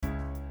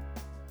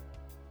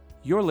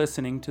You're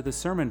listening to the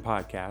Sermon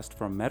Podcast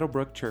from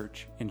Meadowbrook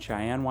Church in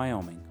Cheyenne,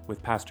 Wyoming,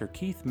 with Pastor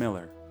Keith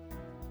Miller.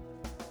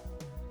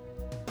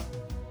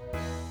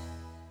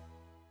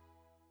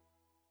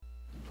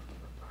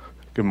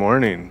 Good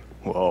morning.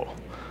 Whoa.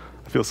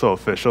 I feel so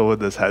official with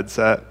this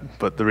headset,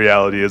 but the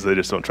reality is they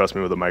just don't trust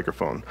me with a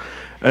microphone.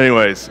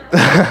 Anyways,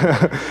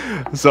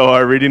 so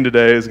our reading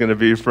today is going to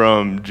be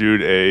from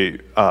Jude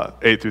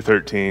 8 through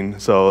 13.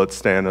 So let's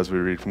stand as we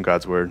read from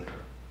God's Word.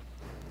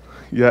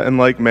 Yet in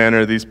like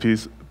manner, these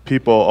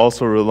people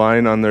also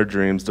relying on their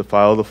dreams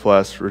defile the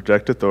flesh,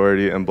 reject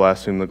authority, and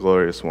blaspheme the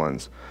glorious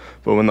ones.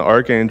 But when the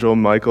archangel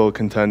Michael,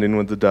 contending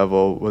with the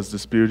devil, was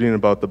disputing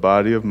about the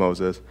body of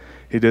Moses,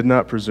 he did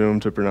not presume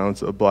to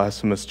pronounce a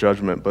blasphemous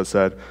judgment, but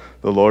said,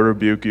 "The Lord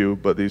rebuke you,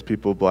 but these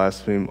people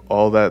blaspheme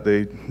all that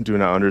they do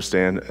not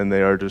understand, and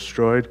they are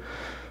destroyed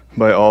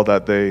by all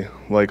that they,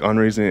 like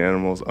unreasoning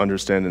animals,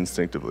 understand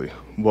instinctively.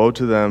 Woe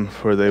to them,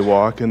 for they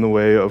walk in the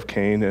way of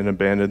Cain and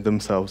abandon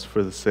themselves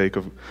for the sake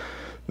of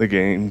the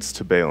gains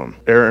to Balaam,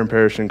 error and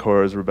perishing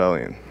Korah's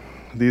rebellion.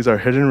 These are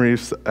hidden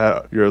reefs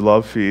at your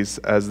love feasts,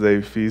 as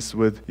they feast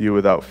with you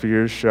without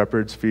fear,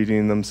 shepherds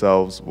feeding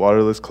themselves,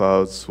 waterless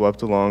clouds,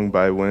 swept along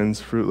by winds,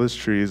 fruitless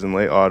trees in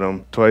late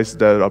autumn, twice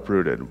dead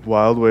uprooted,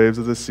 wild waves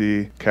of the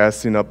sea,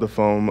 casting up the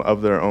foam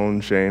of their own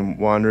shame,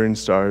 wandering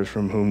stars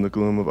from whom the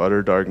gloom of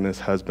utter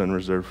darkness has been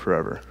reserved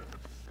forever."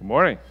 Good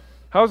morning.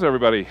 How's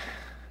everybody?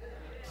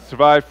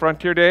 Survived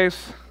Frontier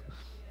Days?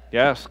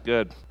 Yes,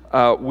 good.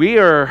 We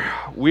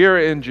are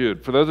in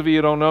Jude. For those of you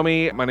who don't know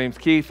me, my name's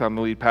Keith. I'm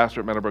the lead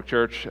pastor at Meadowbrook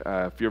Church.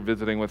 If you're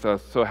visiting with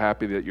us, so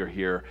happy that you're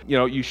here. You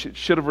know, you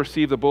should have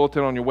received a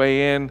bulletin on your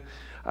way in.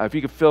 If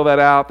you could fill that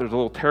out, there's a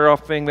little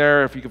tear-off thing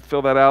there. If you could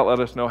fill that out, let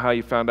us know how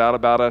you found out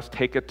about us.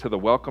 Take it to the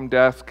welcome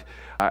desk,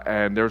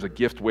 and there's a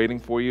gift waiting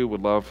for you.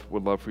 Would love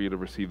for you to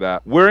receive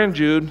that. We're in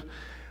Jude.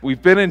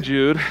 We've been in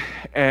Jude,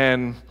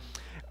 and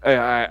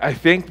I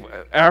think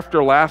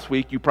after last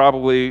week, you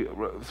probably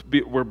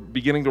were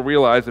beginning to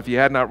realize, if you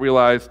had not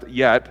realized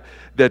yet,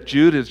 that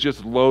Jude is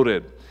just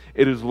loaded.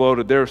 It is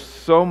loaded. There's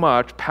so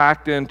much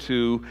packed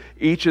into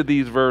each of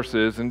these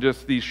verses, and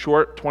just these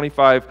short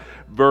 25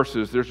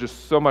 verses, there's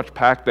just so much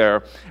packed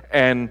there.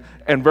 And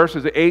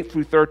verses 8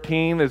 through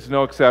 13 is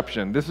no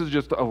exception. This is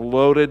just a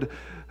loaded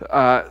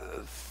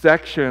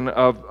section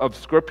of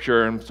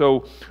Scripture. And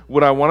so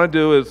what I want to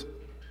do is,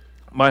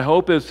 my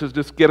hope is to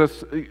just get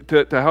us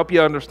to help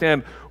you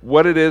understand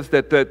what it is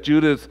that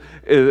Jude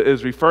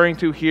is referring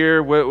to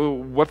here,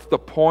 what's the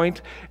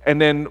point,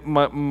 and then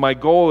my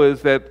goal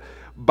is that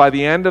by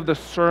the end of the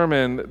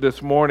sermon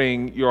this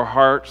morning, your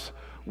hearts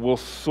will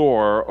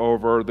soar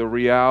over the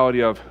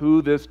reality of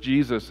who this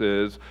Jesus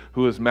is,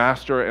 who is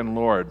Master and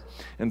Lord.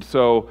 And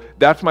so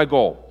that's my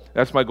goal.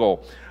 That's my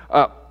goal.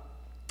 I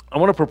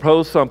want to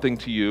propose something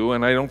to you,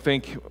 and I don't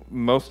think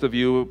most of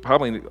you,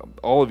 probably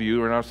all of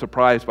you, are not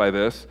surprised by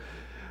this.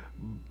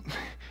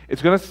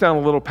 It's going to sound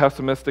a little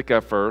pessimistic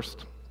at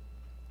first,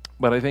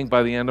 but I think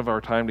by the end of our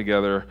time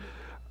together,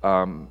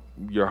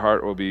 your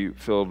heart will be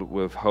filled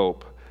with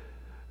hope.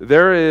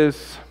 There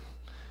is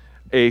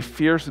a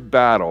fierce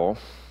battle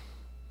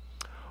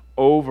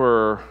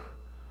over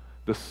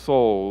the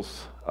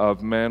souls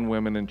of men,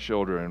 women, and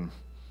children,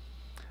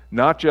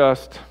 not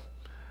just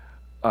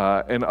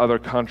in other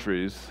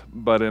countries,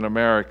 but in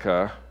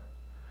America,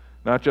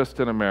 not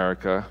just in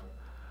America,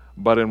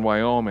 but in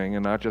Wyoming,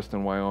 and not just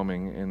in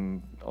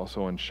Wyoming,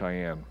 also in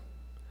Cheyenne.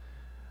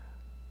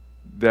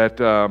 That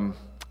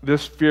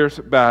this fierce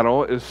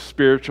battle is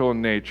spiritual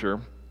in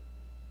nature.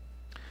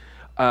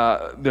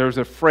 There's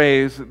a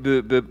phrase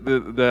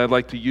that I'd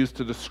like to use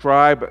to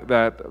describe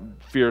that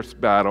fierce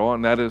battle,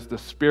 and that is the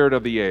spirit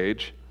of the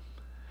age.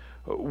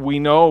 We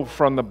know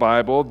from the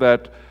Bible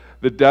that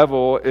the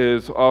devil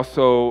is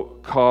also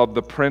called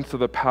the prince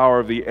of the power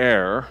of the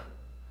air.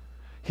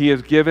 He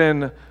is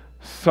given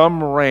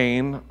some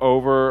reign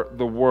over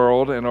the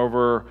world and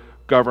over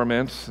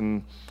governments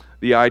and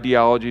the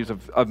ideologies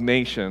of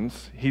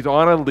nations. He's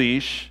on a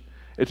leash.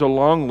 It's a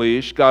long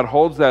leash. God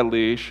holds that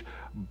leash,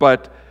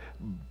 but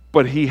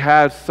he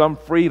has some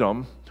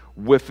freedom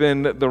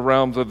within the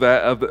realms of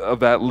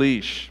that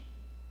leash.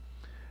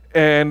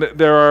 And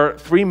there are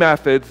three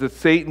methods that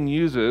Satan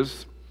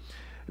uses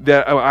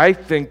that I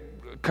think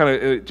kind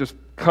of just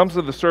comes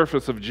to the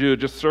surface of Jude,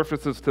 just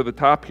surfaces to the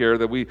top here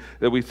that we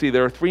see.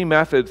 There are three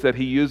methods that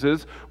he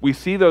uses. We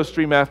see those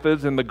three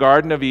methods in the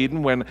Garden of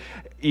Eden when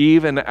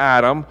Eve and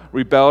Adam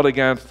rebelled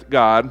against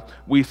God.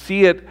 We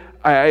see it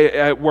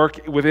at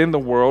work within the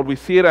world. We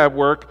see it at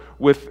work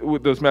with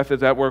those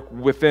methods at work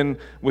within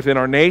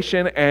our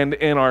nation and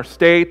in our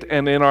state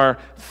and in our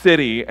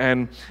city.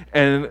 And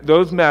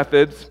those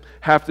methods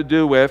have to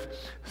do with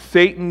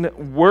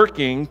Satan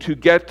working to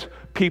get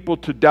people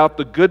to doubt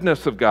the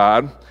goodness of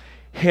God.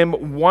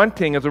 Him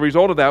wanting, as a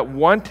result of that,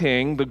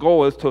 the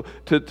goal is to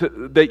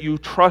that you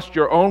trust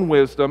your own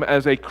wisdom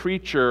as a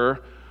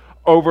creature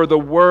over the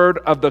word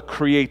of the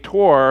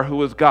Creator,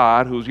 who is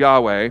God, who is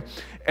Yahweh,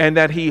 and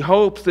that he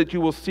hopes that you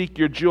will seek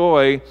your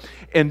joy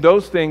in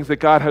those things that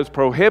God has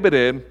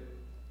prohibited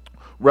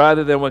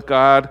rather than what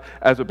God,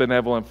 as a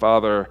benevolent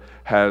Father,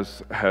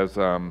 has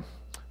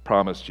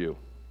promised you.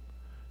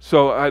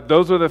 So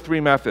those are the three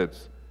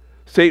methods.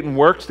 Satan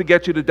works to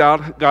get you to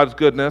doubt God's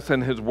goodness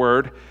and His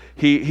Word.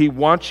 He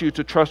wants you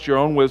to trust your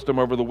own wisdom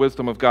over the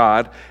wisdom of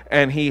God,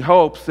 and he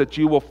hopes that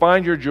you will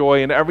find your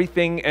joy in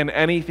everything and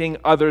anything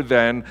other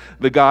than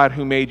the God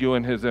who made you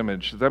in His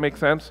image. Does that make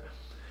sense?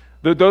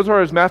 Those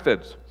are his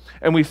methods.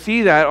 And we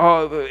see that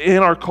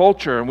in our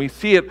culture, and we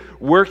see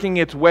it working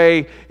its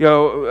way,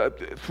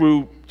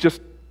 through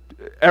just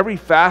every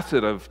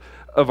facet of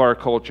our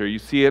culture. You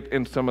see it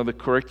in some of the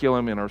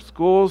curriculum in our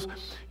schools.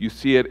 You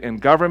see it in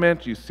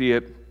government. You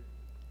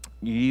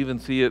even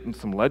see it in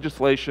some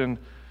legislation.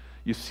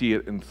 You see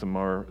it in some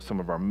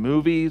of our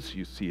movies.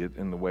 You see it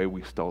in the way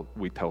we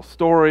tell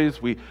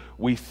stories.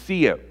 We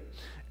see it,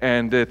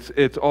 and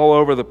it's all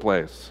over the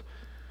place.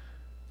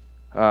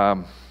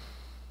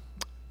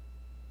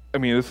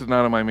 This is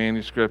not in my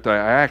manuscript. I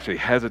actually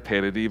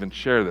hesitated to even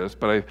share this,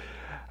 but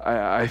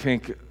I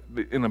think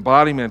an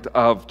embodiment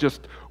of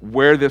just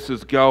where this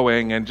is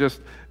going and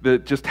just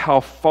how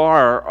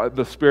far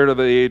the spirit of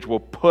the age will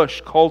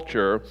push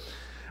culture.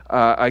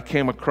 I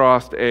came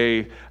across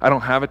I don't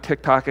have a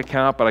TikTok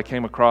account, but I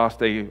came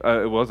across it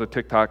was a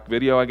TikTok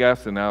video, I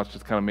guess, and now it's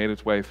just kind of made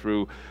its way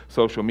through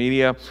social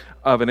media,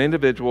 of an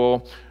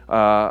individual,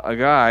 a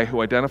guy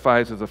who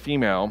identifies as a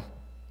female,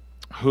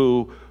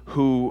 who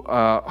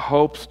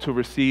hopes to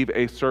receive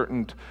a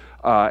certain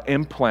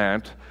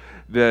implant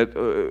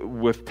that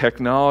with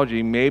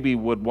technology maybe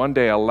would one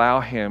day allow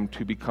him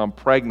to become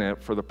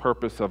pregnant for the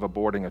purpose of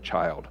aborting a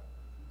child.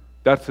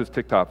 That's his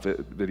TikTok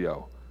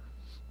video.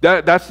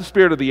 That's the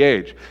spirit of the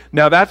age.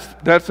 Now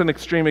that's an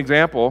extreme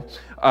example.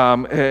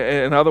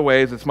 In other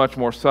ways, it's much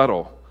more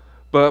subtle.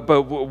 But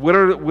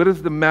what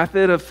is the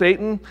method of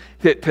Satan?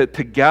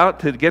 To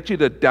get you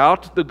to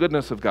doubt the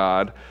goodness of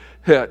God,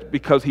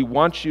 because he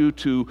wants you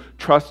to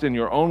trust in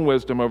your own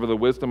wisdom over the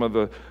wisdom of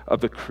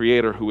the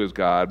Creator, who is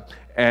God.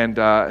 And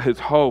his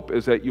hope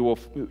is that you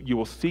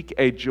will seek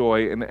a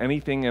joy in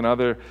anything and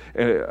other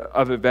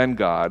than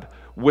God,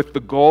 with the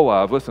goal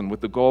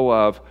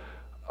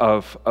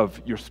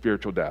of your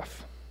spiritual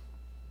death.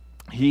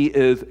 He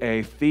is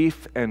a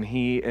thief, and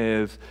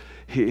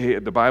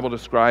the Bible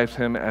describes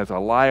him as a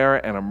liar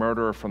and a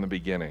murderer from the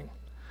beginning.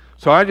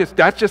 So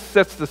that just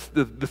sets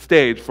the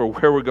stage for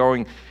where we're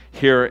going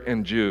here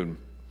in Jude.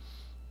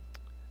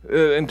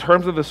 In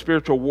terms of the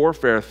spiritual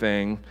warfare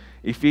thing,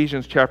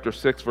 Ephesians chapter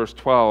 6, verse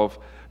 12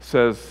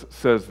 says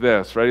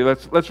this. Ready?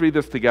 Let's read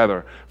this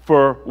together.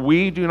 For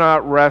we do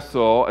not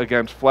wrestle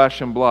against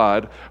flesh and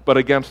blood, but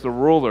against the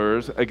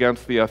rulers,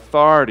 against the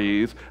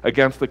authorities,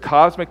 against the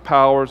cosmic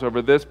powers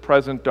over this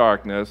present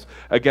darkness,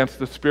 against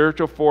the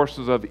spiritual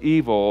forces of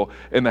evil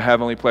in the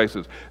heavenly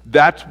places.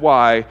 That's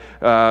why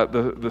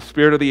the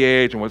spirit of the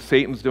age and what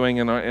Satan's doing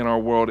in our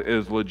world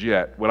is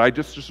legit. What I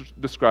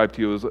just described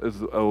to you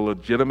is a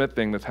legitimate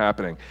thing that's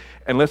happening.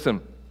 And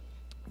listen,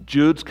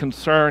 Jude's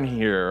concern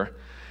here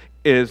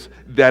is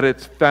that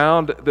it's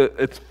found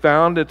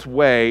its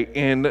way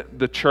in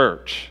the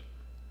church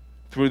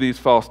through these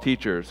false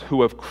teachers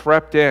who have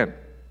crept in.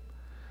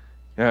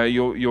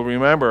 You'll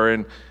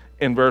remember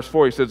in verse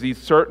 4, he says, these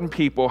certain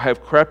people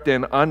have crept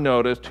in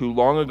unnoticed, who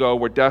long ago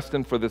were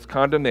destined for this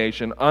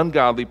condemnation,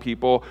 ungodly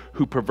people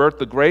who pervert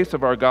the grace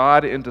of our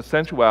God into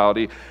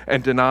sensuality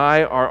and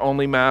deny our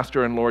only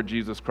Master and Lord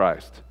Jesus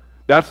Christ.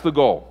 That's the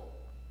goal.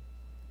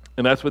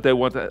 And that's what they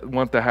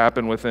want to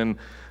happen within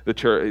the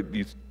church,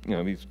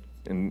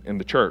 in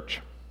the church.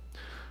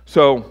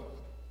 So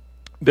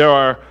there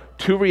are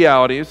two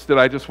realities that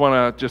I just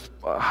want to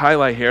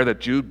highlight here, that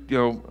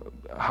Jude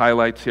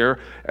highlights here.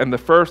 And the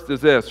first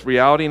is this.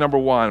 Reality number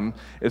one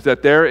is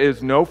that there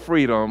is no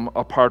freedom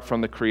apart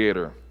from the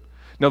Creator.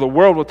 Now, the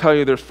world will tell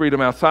you there's freedom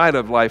outside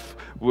of life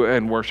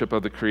and worship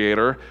of the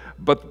Creator,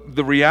 but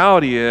the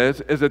reality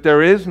is that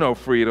there is no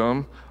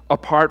freedom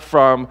apart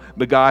from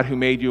the God who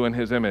made you in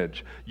His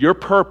image. Your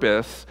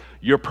purpose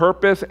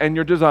and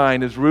your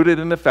design is rooted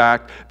in the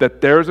fact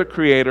that there's a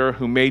Creator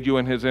who made you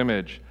in His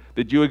image,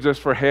 that you exist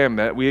for Him,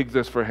 that we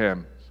exist for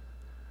Him,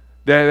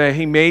 that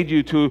He made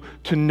you to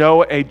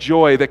know a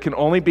joy that can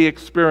only be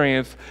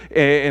experienced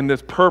in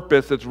this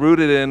purpose that's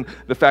rooted in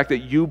the fact that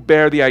you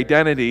bear the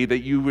identity, that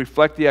you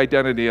reflect the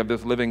identity of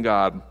this living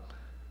God.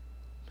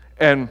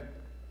 And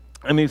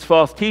these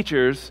false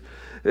teachers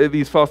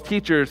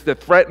that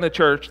threaten the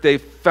church,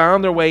 they've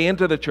found their way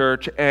into the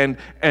church, and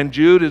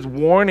Jude is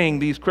warning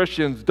these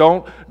Christians,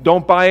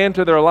 don't buy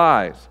into their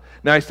lies.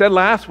 Now, I said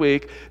last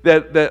week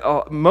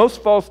that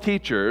most false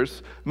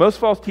teachers,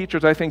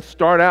 I think,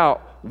 start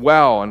out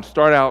well and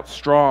start out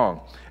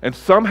strong. And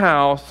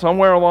somehow,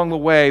 somewhere along the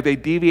way, they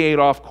deviate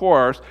off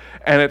course,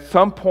 and at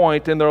some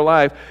point in their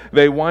life,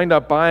 they wind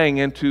up buying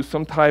into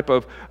some type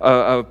of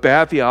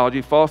bad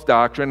theology, false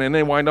doctrine, and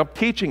they wind up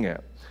teaching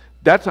it.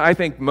 That's, I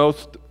think,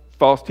 most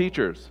false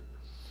teachers.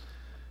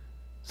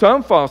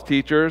 Some false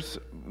teachers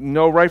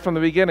know right from the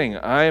beginning,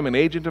 I am an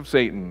agent of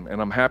Satan,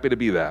 and I'm happy to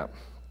be that.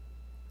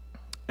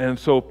 And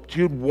so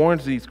Jude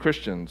warns these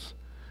Christians.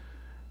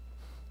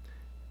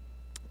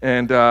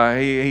 And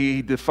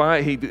he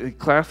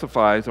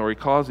classifies, or he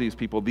calls these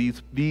people,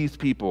 these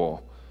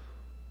people.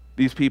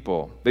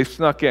 They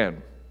snuck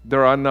in.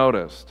 They're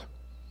unnoticed.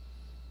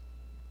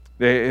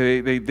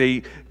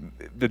 The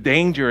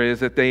danger is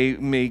that they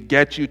may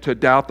get you to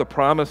doubt the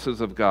promises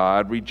of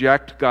God,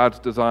 reject God's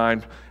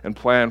design and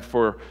plan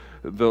for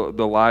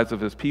the lives of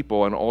his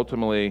people, and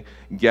ultimately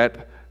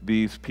get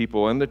these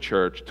people in the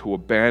church to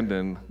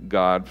abandon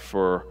God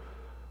for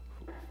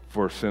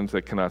sins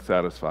they cannot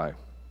satisfy.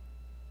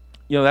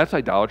 You know, that's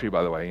idolatry,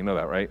 by the way. You know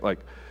that, right? Like,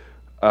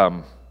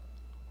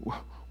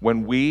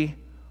 when we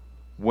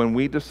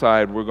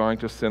decide we're going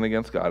to sin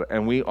against God,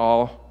 and we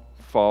all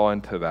fall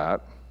into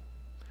that,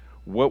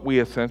 what we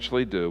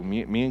essentially do,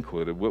 me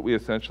included, what we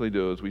essentially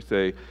do is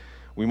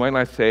we might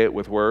not say it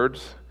with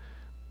words,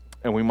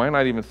 and we might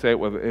not even say it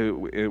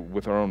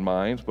with our own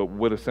minds, but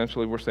what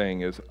essentially we're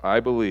saying is,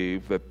 I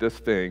believe that this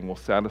thing will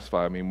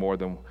satisfy me more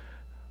than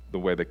the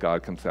way that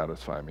God can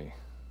satisfy me.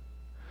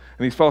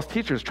 And these false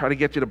teachers try to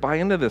get you to buy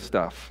into this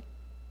stuff.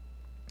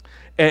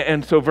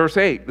 And so verse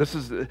 8, this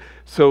is,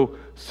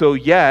 so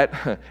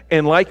yet,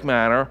 in like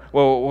manner,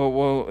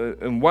 well,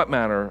 in what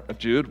manner,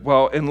 Jude?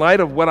 Well, in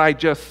light of what I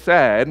just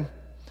said,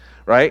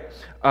 right?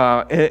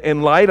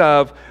 In light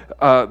of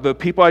the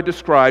people I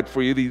described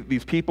for you,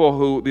 these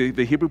people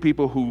the Hebrew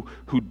people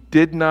who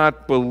did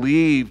not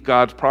believe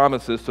God's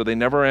promises, so they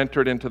never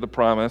entered into the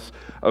promise,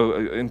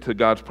 into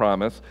God's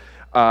promise.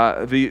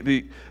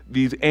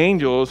 These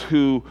angels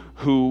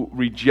who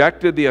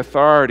rejected the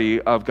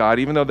authority of God,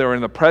 even though they were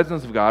in the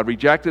presence of God,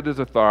 rejected his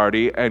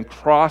authority and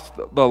crossed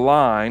the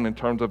line in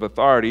terms of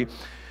authority,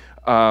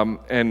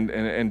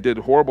 and did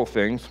horrible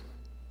things.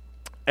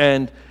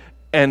 And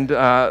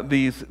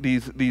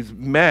these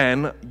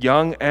men,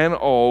 young and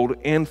old,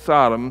 in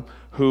Sodom,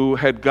 who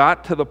had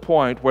got to the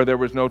point where there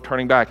was no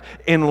turning back.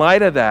 In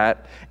light of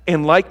that,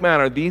 in like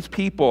manner, these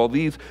people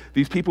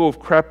who've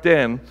crept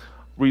in,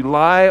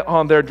 rely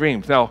on their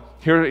dreams. Now,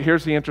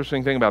 here's the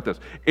interesting thing about this.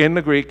 In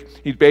the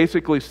Greek, Jude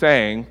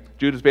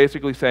is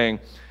basically saying,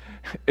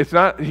 he's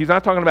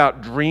not talking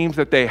about dreams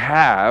that they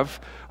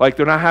have, like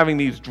they're not having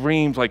these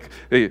dreams like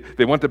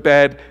they went to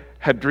bed,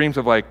 had dreams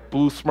of like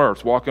blue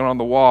Smurfs walking on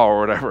the wall or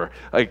whatever.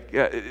 Like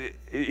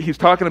he's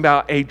talking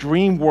about a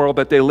dream world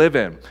that they live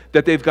in,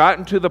 that they've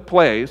gotten to the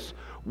place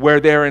where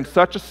they're in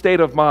such a state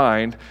of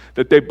mind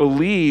that they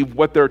believe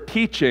what they're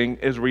teaching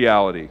is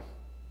reality.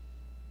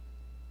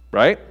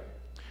 Right?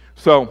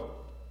 So,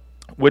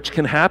 which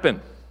can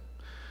happen.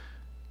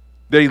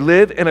 They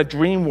live in a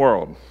dream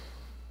world.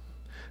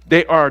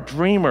 They are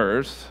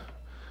dreamers.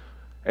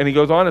 And he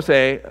goes on to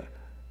say,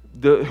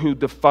 who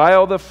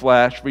defile the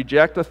flesh,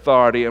 reject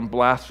authority, and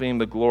blaspheme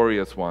the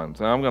glorious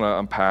ones. And I'm going to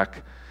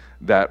unpack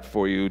that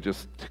for you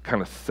just to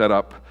kind of set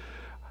up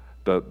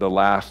the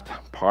last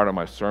part of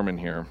my sermon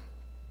here.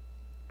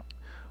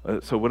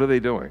 So what are they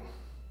doing?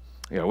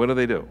 What do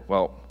they do?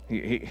 Well,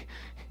 he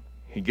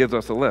gives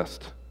us a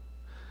list.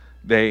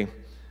 They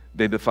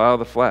defile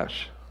the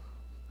flesh.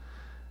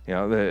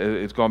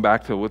 It's going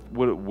back to what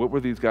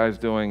were these guys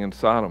doing in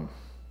Sodom?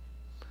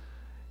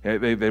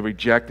 They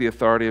reject the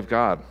authority of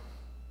God.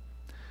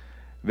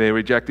 They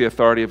reject the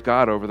authority of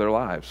God over their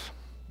lives.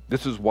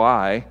 This is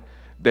why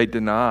they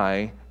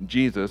deny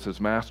Jesus as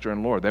Master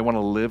and Lord. They want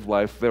to live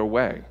life their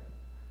way.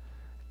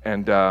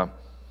 And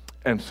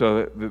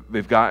so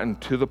they've gotten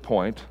to the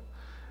point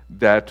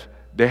that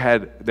they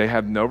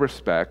have no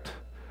respect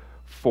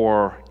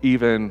for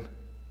even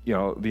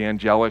the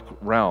angelic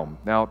realm.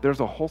 Now, there's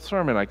a whole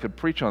sermon I could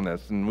preach on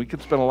this, and we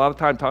could spend a lot of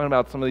time talking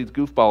about some of these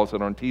goofballs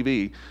that are on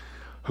TV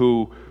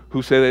who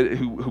say that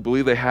who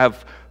believe they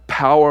have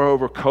power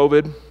over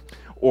COVID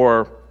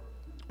or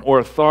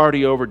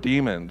authority over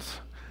demons.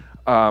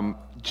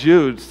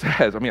 Jude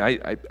says,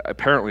 I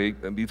apparently,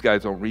 and these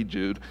guys don't read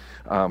Jude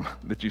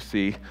that you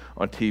see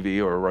on TV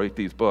or write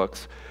these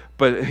books,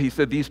 but he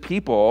said these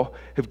people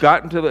have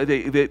gotten to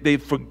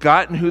they've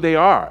forgotten who they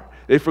are.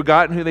 They've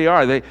forgotten who they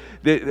are.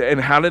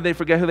 And how did they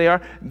forget who they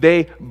are?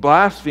 They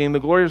blaspheme the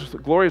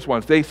glorious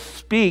ones. They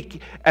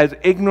speak as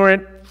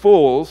ignorant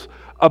fools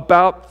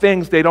about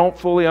things they don't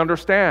fully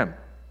understand.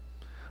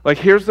 Like,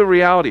 here's the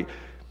reality.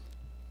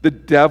 The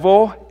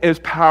devil is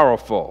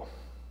powerful.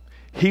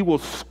 He will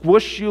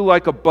squish you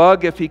like a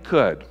bug if he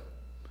could.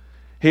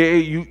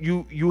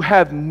 You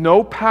have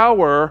no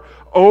power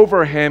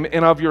over him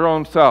and of your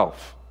own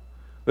self.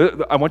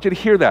 I want you to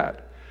hear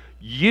that.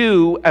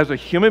 You as a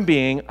human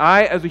being,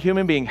 I as a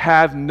human being,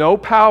 have no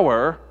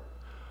power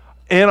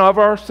in of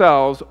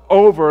ourselves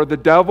over the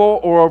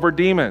devil or over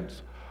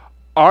demons.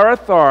 Our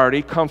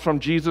authority comes from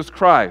Jesus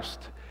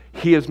Christ.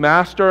 He is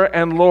Master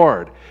and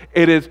Lord.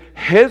 It is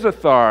his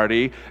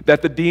authority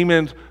that the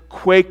demons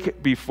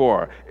quake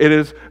before. It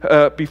is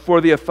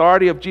before the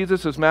authority of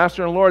Jesus as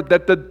Master and Lord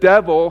that the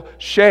devil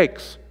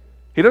shakes.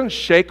 He doesn't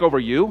shake over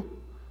you.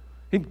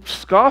 He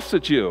scoffs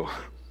at you.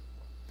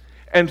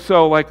 And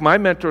so, like my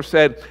mentor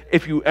said,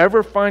 if you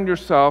ever find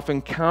yourself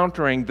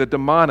encountering the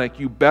demonic,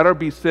 you better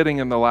be sitting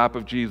in the lap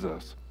of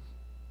Jesus.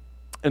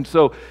 And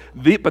so,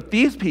 but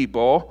these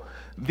people,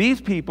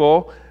 these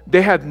people,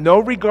 they had no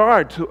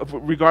regard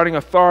regarding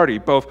authority,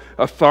 both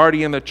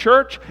authority in the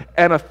church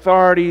and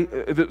authority,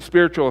 the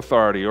spiritual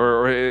authority,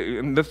 or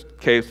in this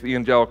case, the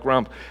angelic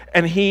realms.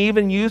 And he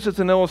even uses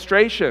an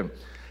illustration.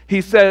 He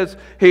says,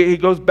 he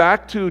goes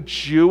back to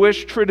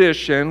Jewish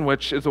tradition,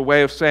 which is a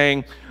way of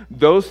saying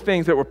those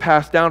things that were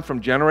passed down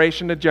from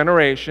generation to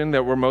generation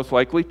that were most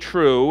likely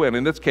true. And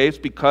in this case,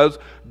 because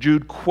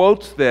Jude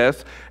quotes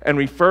this and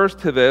refers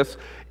to this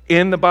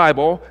in the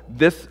Bible,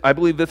 I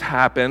believe this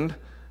happened,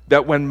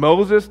 that when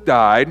Moses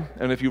died,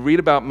 and if you read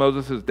about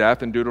Moses'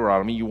 death in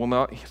Deuteronomy, you will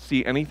not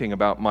see anything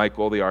about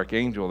Michael, the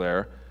archangel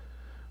there.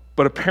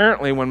 But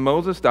apparently when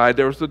Moses died,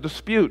 there was a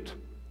dispute.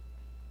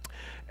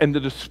 And the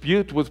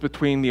dispute was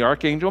between the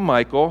archangel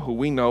Michael, who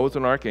we know is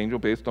an archangel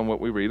based on what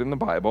we read in the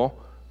Bible.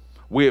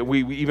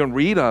 We even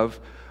read of,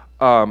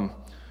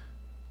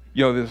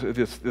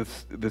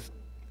 this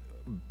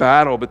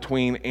battle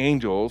between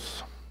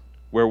angels,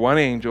 where one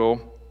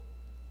angel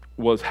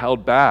was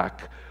held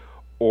back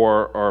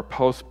or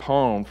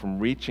postponed from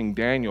reaching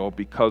Daniel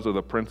because of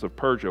the prince of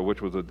Persia,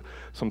 which was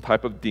some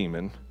type of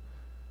demon.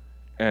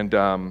 And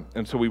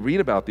so we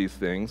read about these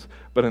things.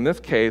 But in this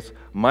case,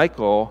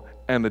 Michael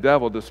and the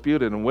devil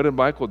disputed. And what did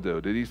Michael do?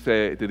 Did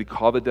he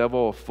call the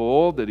devil a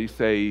fool? Did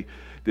he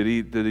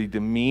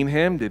demean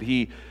him? Did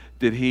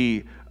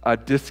he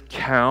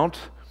discount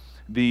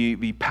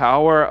the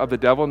power of the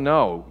devil?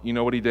 No. You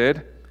know what he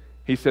did?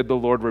 He said, "The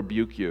Lord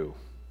rebuke you."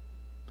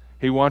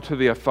 He went to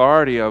the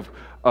authority of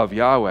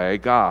Yahweh,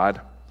 God,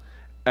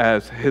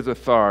 as his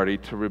authority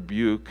to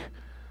rebuke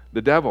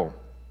the devil.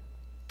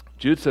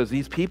 Jude says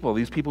these people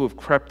who've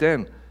crept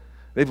in,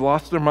 they've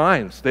lost their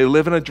minds. They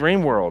live in a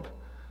dream world.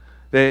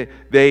 They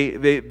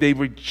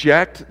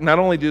reject, not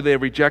only do they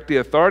reject the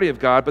authority of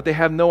God, but they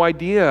have no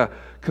idea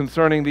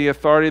concerning the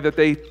authority that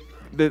they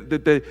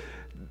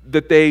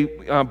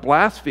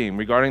blaspheme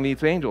regarding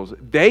these angels.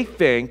 They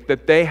think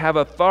that they have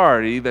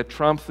authority that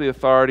trumps the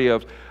authority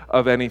of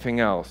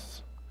anything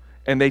else.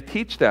 And they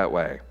teach that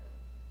way.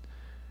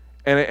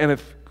 And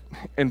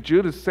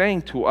Jude is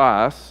saying to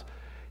us,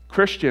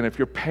 Christian, if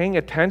you're paying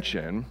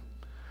attention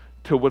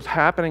to what's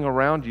happening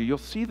around you, you'll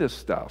see this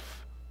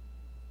stuff.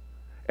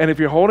 And if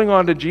you're holding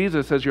on to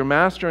Jesus as your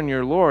master and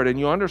your Lord, and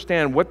you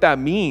understand what that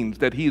means,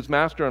 that he's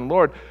master and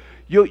Lord,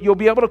 you'll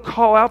be able to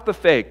call out the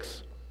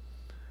fakes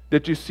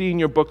that you see in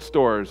your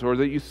bookstores, or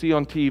that you see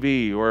on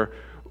TV, or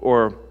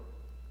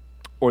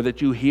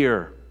that you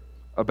hear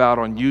about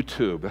on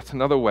YouTube. That's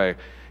another way,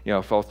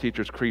 false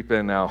teachers creep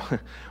in now.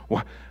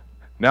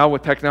 Now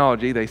with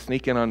technology, they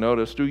sneak in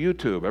unnoticed through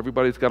YouTube.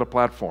 Everybody's got a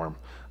platform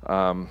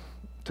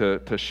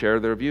to share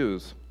their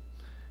views.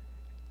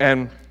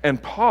 And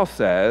Paul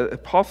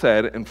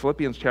said in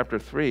Philippians chapter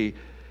 3,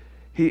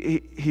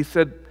 he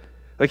said,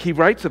 like he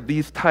writes of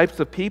these types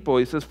of people,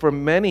 he says, "For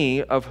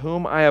many of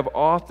whom I have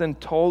often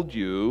told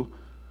you,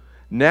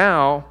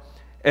 now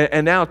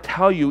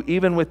tell you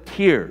even with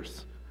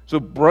tears." So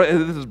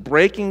this is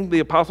breaking the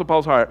Apostle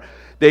Paul's heart.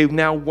 They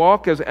now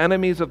walk as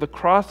enemies of the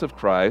cross of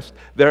Christ.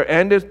 Their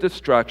end is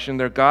destruction.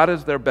 Their God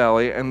is their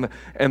belly, and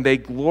they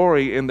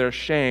glory in their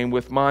shame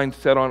with minds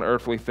set on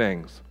earthly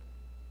things.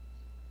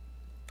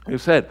 You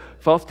said,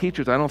 false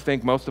teachers, I don't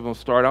think most of them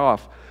start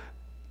off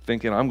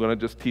thinking, I'm going to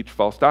just teach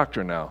false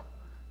doctrine now.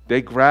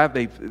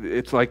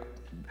 It's like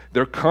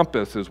their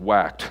compass is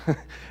whacked,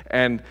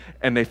 and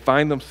they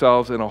find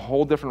themselves in a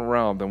whole different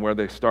realm than where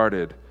they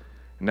started.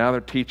 Now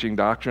they're teaching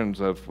doctrines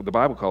of, the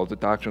Bible calls it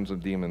doctrines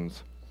of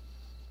demons.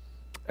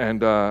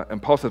 And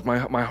Paul says,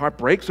 my heart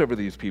breaks over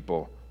these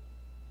people.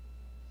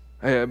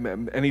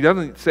 And he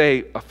doesn't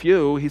say a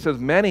few, he says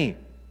many.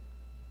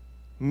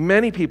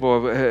 Many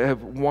people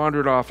have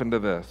wandered off into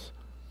this.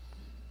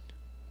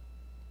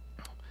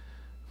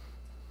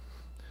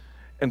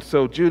 And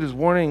so Jude is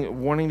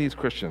warning these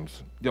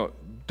Christians,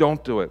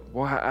 don't do it.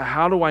 Well,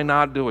 how do I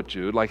not do it,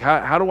 Jude? Like,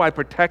 how do I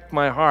protect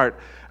my heart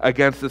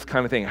against this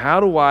kind of thing? How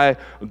do I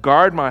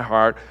guard my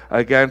heart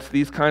against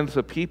these kinds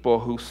of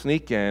people who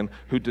sneak in,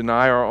 who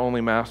deny our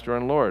only Master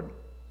and Lord?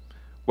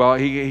 Well,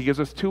 he gives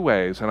us two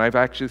ways, and I've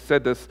actually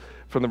said this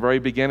from the very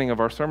beginning of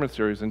our sermon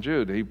series in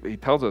Jude. He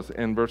tells us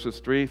in verses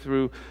 3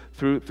 through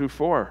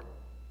 4,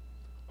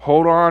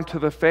 hold on to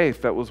the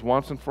faith that was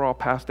once and for all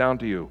passed down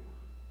to you.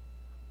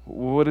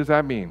 What does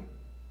that mean?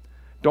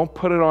 Don't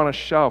put it on a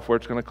shelf where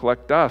it's going to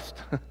collect dust.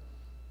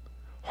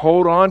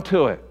 Hold on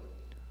to it.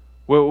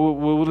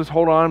 What does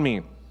hold on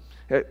mean?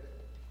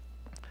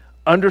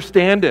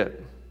 Understand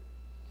it.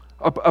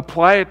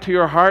 Apply it to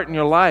your heart and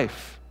your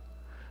life.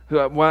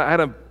 Well, I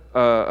had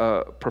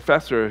a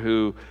professor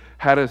who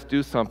had us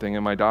do something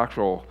in my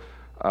doctoral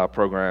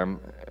program,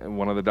 in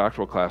one of the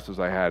doctoral classes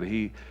I had.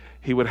 He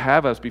would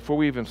have us, before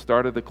we even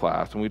started the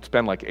class, and we'd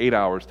spend like 8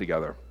 hours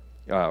together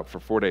for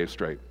 4 days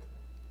straight.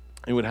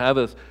 He would have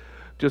us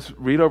just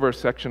read over a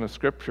section of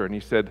Scripture, and he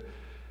said,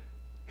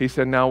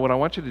 now what I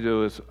want you to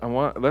do is,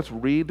 let's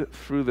read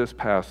through this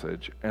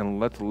passage, and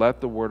let's let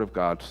the Word of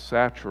God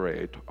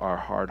saturate our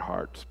hard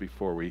hearts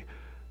before we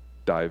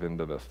dive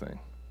into this thing.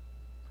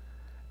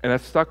 And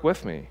that stuck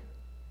with me.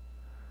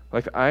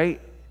 Like,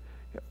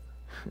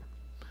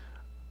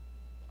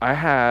 I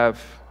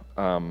have,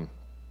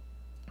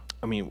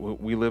 we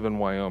live in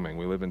Wyoming,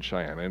 we live in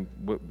Cheyenne, and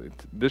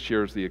this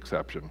year is the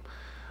exception.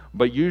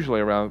 But usually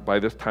around by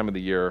this time of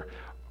the year,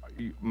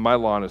 my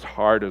lawn is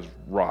hard as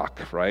rock,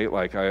 right?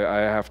 Like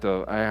I have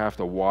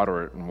to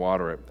water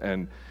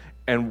it,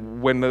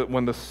 and when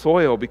the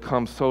soil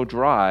becomes so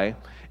dry,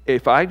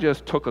 if I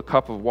just took a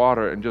cup of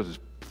water and just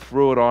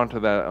threw it onto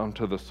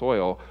the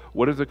soil,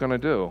 what is it going to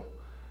do?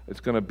 It's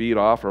going to beat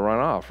off or run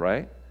off,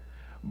 right?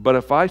 But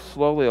if I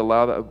slowly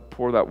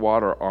pour that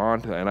water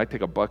onto, and I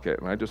take a bucket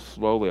and I just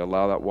slowly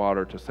allow that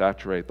water to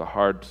saturate the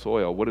hard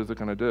soil, what is it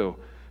going to do?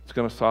 It's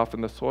going to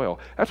soften the soil.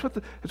 That's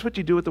what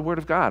you do with the Word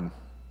of God.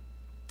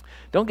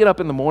 Don't get up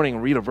in the morning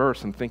and read a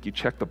verse and think you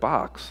checked the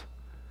box.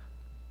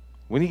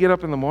 When you get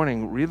up in the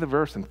morning, read the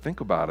verse and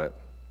think about it.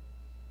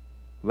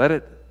 Let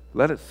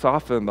it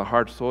soften the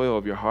hard soil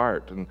of your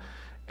heart.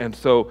 And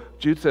so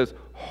Jude says,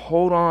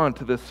 hold on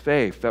to this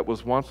faith that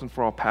was once and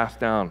for all passed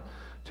down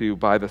to you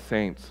by the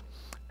saints.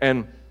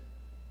 And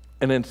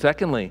then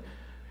secondly,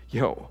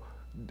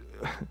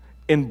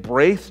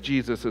 embrace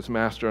Jesus as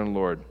Master and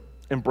Lord.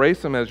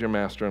 Embrace Him as your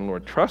Master and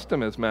Lord. Trust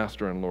Him as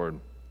Master and Lord.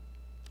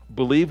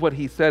 Believe what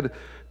He said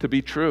to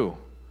be true.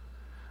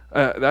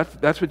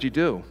 That's what you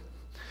do.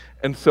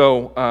 And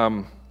so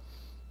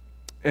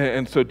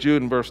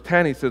Jude in verse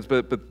 10, he says,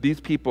 but these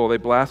people, they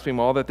blaspheme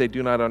all that they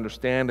do not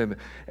understand,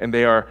 and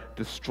they are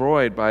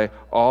destroyed by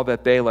all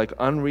that they, like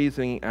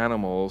unreasoning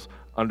animals,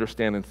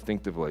 understand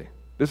instinctively.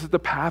 This is the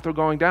path we're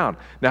going down.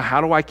 Now, how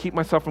do I keep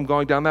myself from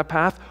going down that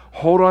path?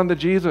 Hold on to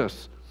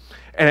Jesus.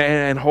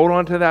 And hold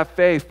on to that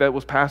faith that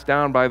was passed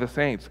down by the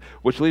saints,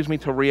 which leads me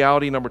to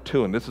reality number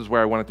 2, and this is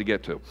where I wanted to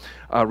get to.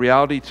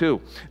 Reality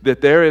 2, that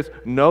there is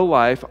no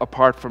life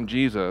apart from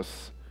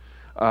Jesus.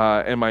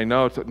 In my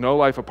notes, no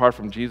life apart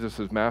from Jesus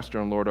as Master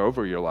and Lord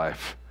over your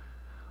life.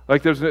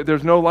 Like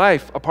there's no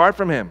life apart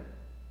from Him.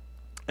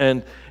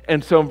 And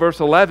so in verse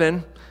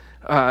 11,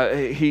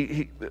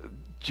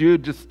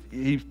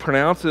 Jude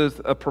pronounces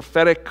a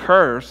prophetic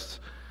curse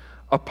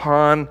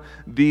upon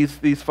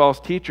these false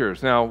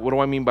teachers. Now, what do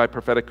I mean by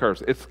prophetic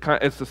curse?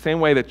 It's the same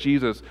way that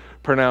Jesus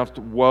pronounced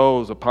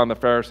woes upon the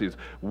Pharisees.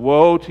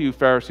 Woe to you,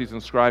 Pharisees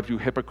and scribes, you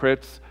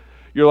hypocrites!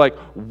 You're like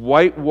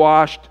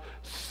whitewashed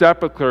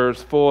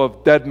sepulchres full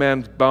of dead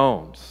men's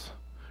bones.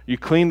 You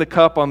clean the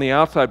cup on the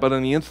outside, but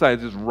on the inside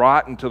it's just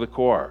rotten to the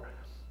core.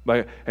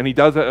 And he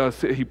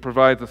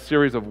provides a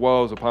series of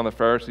woes upon the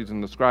Pharisees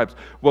and the scribes.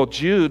 Well,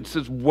 Jude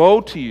says, woe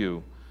to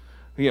you.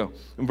 In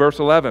verse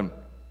 11,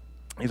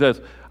 he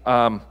says,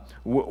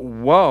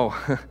 woe,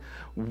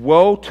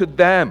 woe to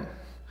them.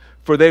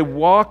 For they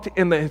walked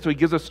so he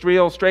gives us 3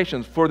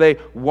 illustrations. For they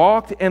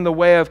walked in the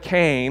way of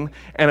Cain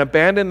and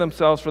abandoned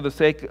themselves for the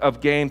sake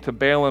of gain to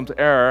Balaam's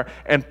error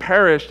and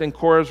perished in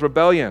Korah's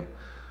rebellion.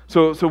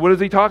 So what is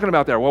he talking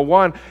about there? Well,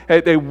 one,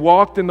 they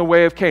walked in the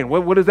way of Cain.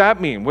 What does that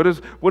mean? What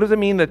does it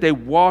mean that they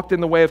walked in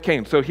the way of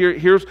Cain? So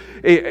here's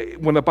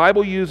when the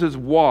Bible uses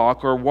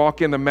walk or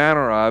walk in the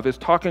manner of, it's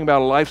talking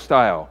about a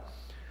lifestyle.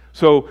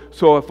 So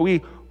if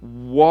we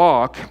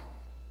walk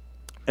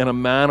in a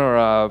manner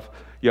of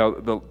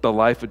the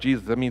life of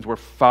Jesus, that means we're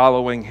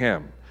following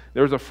Him.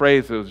 There's a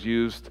phrase that was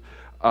used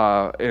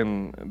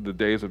in the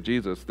days of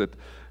Jesus and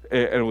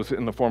it was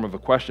in the form of a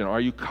question: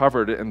 are you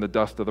covered in the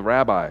dust of the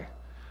rabbi?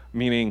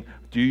 Meaning,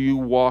 do you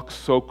walk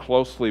so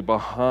closely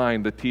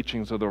behind the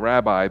teachings of the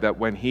rabbi that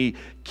when he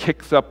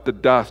kicks up the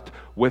dust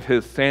with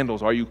his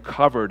sandals, are you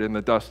covered in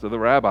the dust of the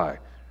rabbi?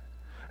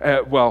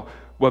 Well,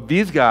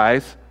 these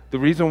guys, the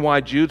reason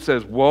why Jude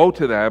says woe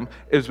to them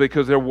is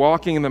because they're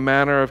walking in the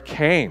manner of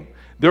Cain.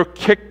 They're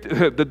kicked,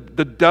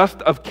 the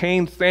dust of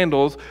Cain's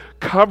sandals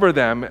cover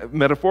them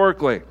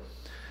metaphorically.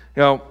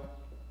 Well,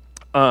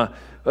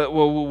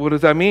 what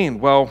does that mean?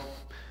 Well,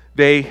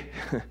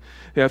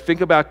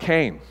 think about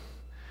Cain.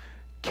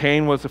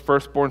 Cain was the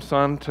firstborn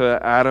son to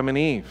Adam and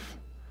Eve.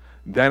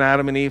 Then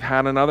Adam and Eve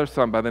had another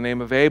son by the name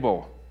of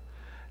Abel.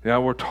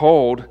 Now we're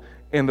told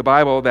in the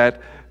Bible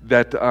that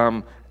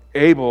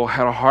Abel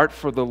had a heart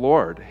for the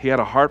Lord. He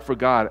had a heart for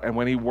God, and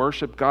when he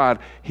worshiped God,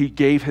 he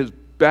gave his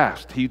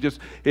best.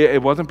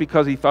 It wasn't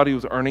because he thought he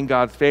was earning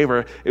God's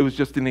favor. It was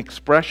just an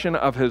expression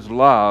of his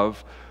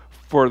love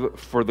for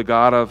the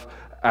God of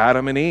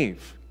Adam and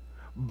Eve.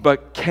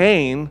 But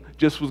Cain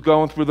just was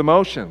going through the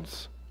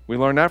motions. We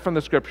learn that from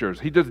the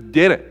scriptures. He just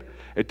did it.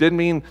 It didn't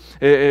mean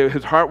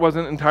his heart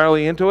wasn't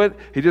entirely into it.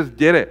 He just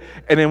did it.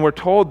 And then we're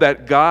told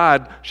that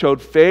God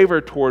showed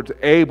favor towards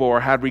Abel, or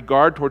had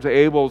regard towards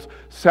Abel's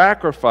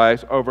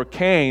sacrifice over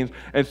Cain's.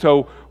 And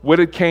so what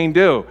did Cain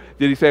do?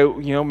 Did he say,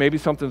 maybe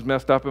something's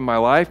messed up in my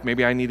life.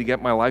 Maybe I need to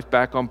get my life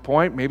back on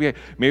point. Maybe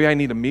I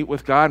need to meet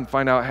with God and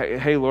find out,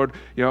 hey Lord,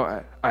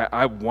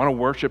 I want to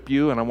worship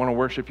you, and I want to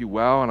worship you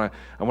well, and I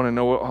want to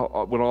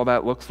know what all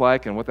that looks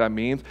like and what that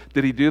means.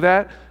 Did he do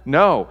that?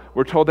 No.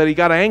 We're told that he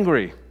got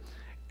angry.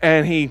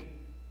 And he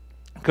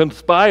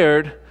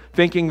conspired,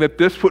 thinking that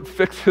this would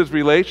fix his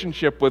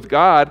relationship with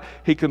God.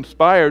 He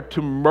conspired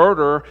to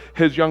murder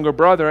his younger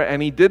brother,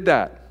 and he did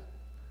that.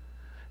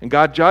 And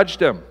God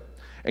judged him.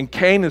 And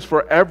Cain is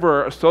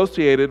forever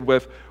associated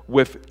with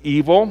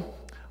evil,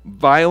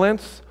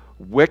 violence,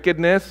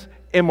 wickedness,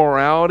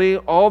 immorality,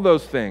 all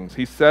those things.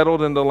 He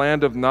settled in the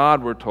land of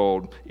Nod, we're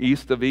told,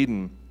 east of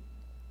Eden.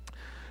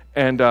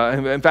 And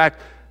in fact,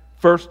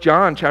 1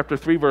 John chapter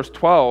 3, verse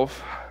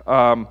 12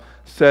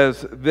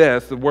 says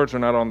this. The words are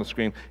not on the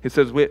screen. It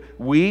says,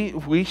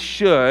 we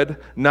should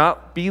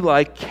not be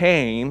like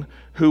Cain,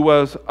 who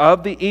was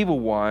of the evil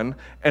one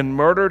and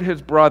murdered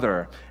his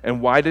brother.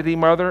 And why did he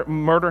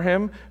murder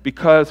him?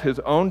 Because his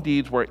own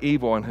deeds were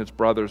evil and his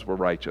brothers were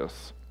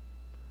righteous.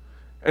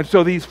 And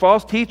so these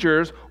false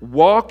teachers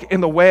walk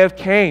in the way of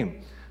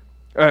Cain.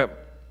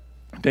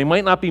 They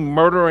might not be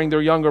murdering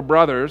their younger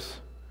brothers,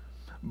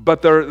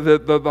 but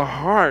the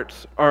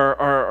hearts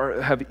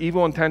have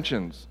evil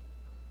intentions.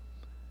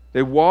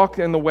 They walk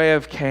in the way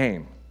of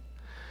Cain.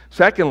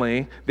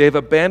 Secondly, they've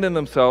abandoned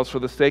themselves for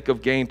the sake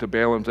of gain to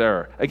Balaam's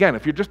error. Again,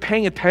 if you're just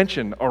paying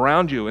attention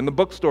around you in the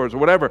bookstores or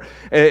whatever,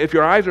 if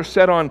your eyes are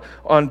set on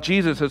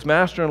Jesus as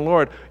Master and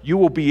Lord, you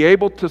will be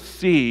able to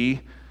see,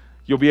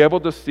 the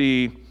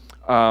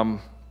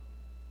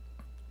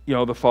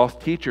false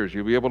teachers.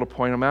 You'll be able to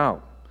point them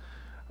out.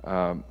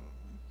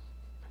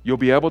 You'll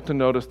be able to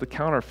notice the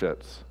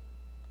counterfeits.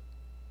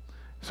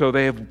 So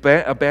they have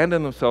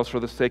abandoned themselves for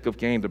the sake of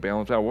gain to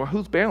Balaam's error. Well,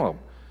 who's Balaam?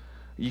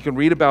 You can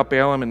read about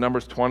Balaam in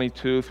Numbers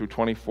 22 through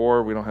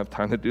 24. We don't have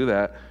time to do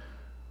that.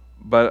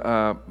 But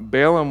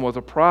Balaam was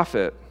a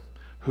prophet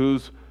who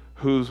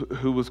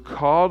was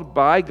called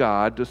by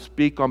God to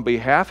speak on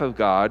behalf of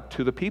God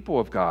to the people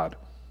of God.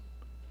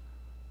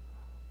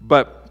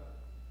 But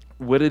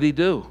what did he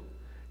do?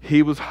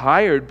 He was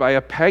hired by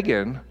a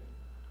pagan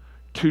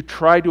to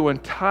try to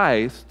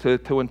entice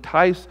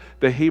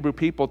the Hebrew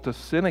people to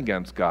sin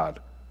against God.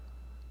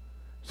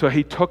 So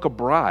he took a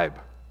bribe.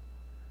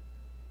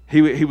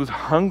 He was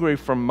hungry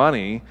for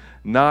money,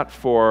 not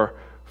for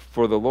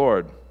the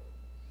Lord.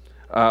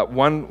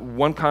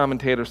 One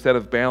commentator said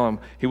of Balaam,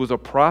 he was a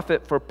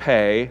prophet for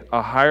pay,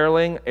 a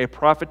hireling, a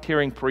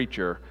profiteering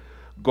preacher.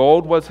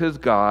 Gold was his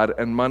god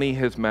and money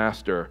his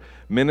master.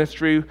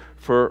 Ministry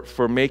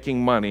for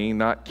making money,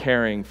 not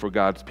caring for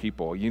God's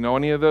people. You know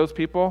any of those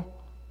people?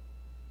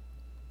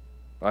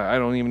 I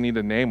don't even need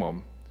to name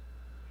them.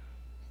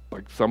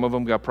 Like some of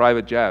them got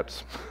private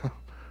jets,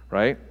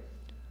 right?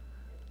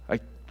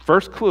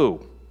 First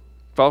clue,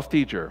 false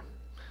teacher,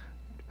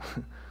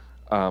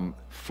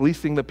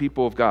 fleecing the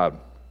people of God.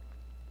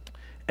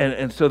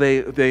 And so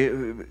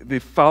they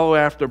follow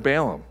after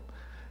Balaam.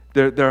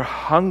 They're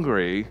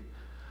hungry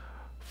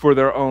for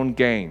their own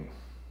gain.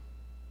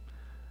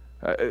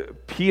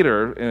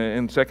 Peter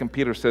in 2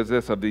 Peter says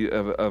this of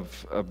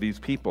these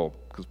people,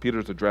 because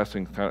Peter's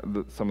addressing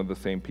some of the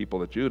same people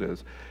that Jude is.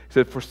 He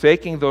said,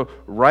 forsaking the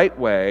right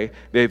way,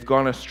 they've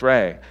gone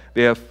astray.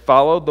 They have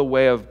followed the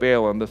way of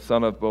Balaam, the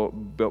son of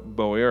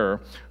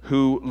Beor,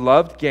 who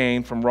loved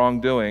gain from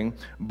wrongdoing,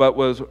 but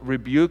was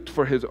rebuked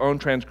for his own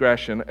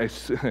transgression.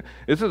 This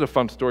is a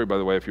fun story, by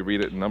the way, if you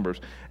read it in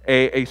Numbers.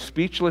 A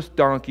speechless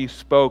donkey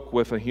spoke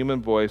with a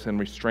human voice and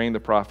restrained the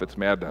prophet's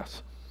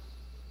madness.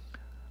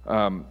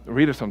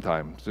 Read it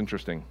sometime. It's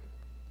interesting.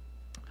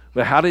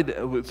 But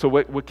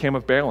what came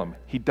of Balaam?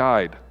 He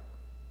died.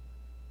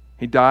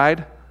 He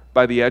died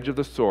by the edge of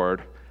the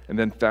sword, and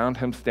then found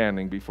him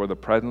standing before the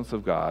presence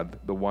of God,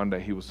 the one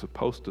that he was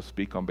supposed to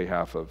speak on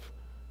behalf of.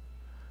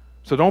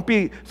 So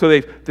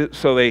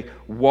they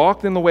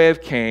walked in the way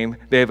of Cain.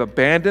 They have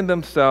abandoned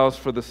themselves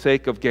for the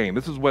sake of gain.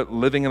 This is what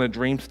living in a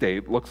dream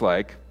state looks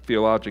like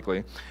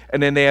theologically.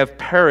 And then they have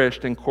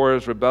perished in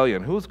Korah's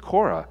rebellion. Who is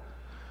Korah?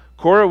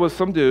 Korah was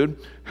some dude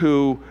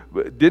who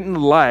didn't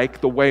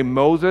like the way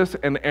Moses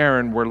and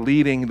Aaron were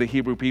leading the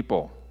Hebrew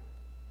people.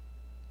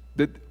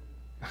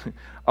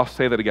 I'll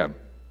say that again.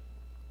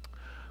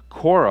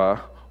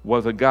 Korah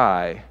was a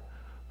guy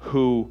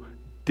who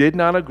did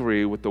not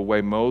agree with the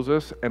way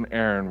Moses and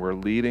Aaron were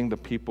leading the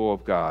people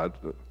of God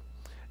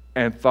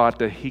and thought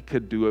that he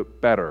could do it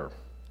better.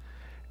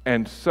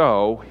 And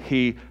so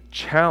he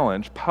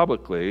challenged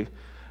publicly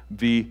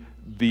the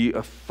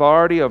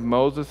authority of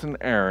Moses and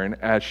Aaron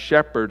as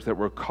shepherds that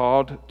were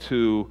called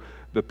to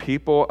the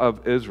people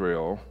of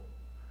Israel,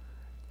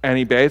 and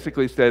he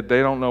basically said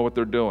they don't know what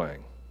they're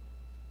doing.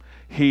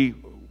 He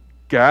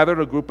gathered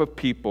a group of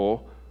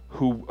people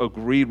who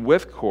agreed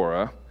with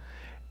Korah,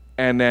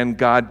 and then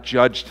God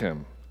judged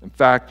him. In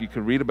fact, you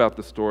can read about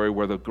the story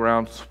where the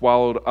ground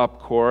swallowed up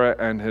Korah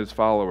and his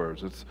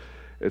followers.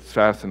 It's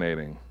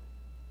fascinating.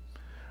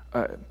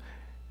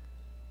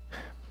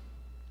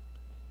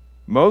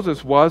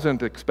 Moses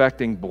wasn't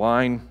expecting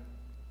blind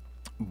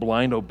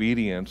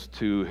obedience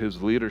to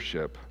his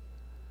leadership.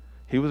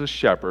 He was a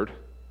shepherd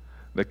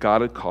that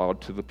God had called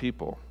to the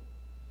people.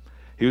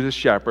 He was a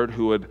shepherd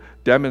who had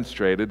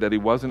demonstrated that he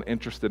wasn't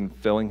interested in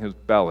filling his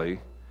belly.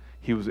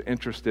 He was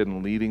interested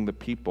in leading the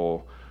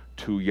people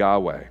to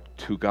Yahweh,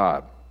 to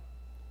God.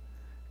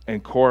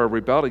 And Korah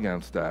rebelled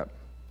against that.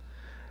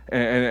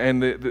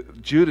 And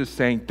Jude is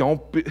saying,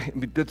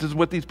 this is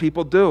what these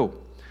people do.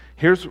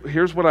 Here's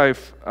what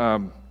I've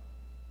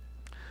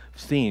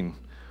seen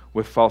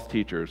with false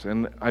teachers,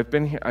 and I've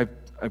been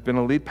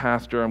a lead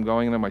pastor. I'm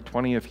going into my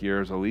 20th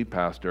year as a lead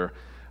pastor.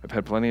 I've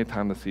had plenty of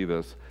time to see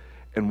this.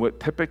 And what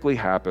typically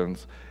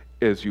happens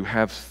is you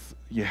have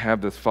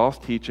this false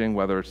teaching,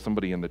 whether it's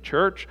somebody in the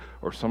church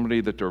or somebody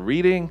that they're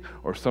reading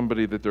or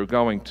somebody that they're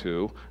going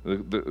to,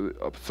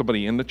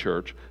 somebody in the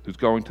church who's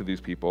going to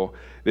these people.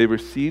 They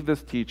receive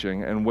this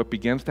teaching, and what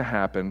begins to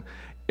happen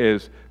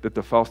is that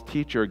the false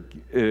teacher,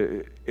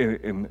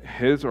 in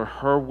his or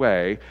her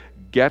way,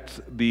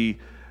 gets the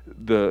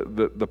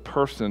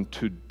person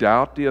to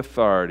doubt the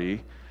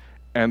authority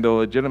and the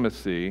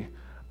legitimacy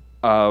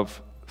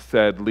of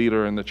said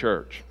leader in the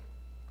church.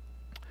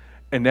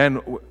 And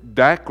then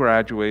that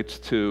graduates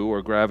to,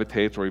 or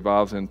gravitates, or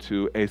evolves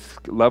into a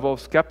level of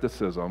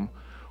skepticism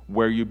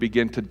where you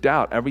begin to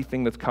doubt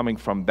everything that's coming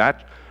from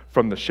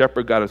the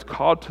shepherd God has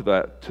called to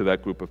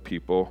that group of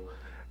people,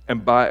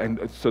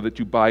 and so that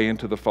you buy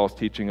into the false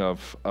teaching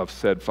of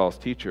said false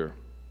teacher.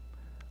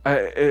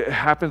 It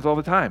happens all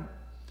the time.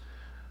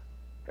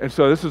 And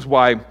so this is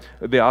why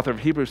the author of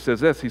Hebrews says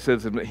this. He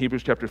says in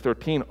Hebrews chapter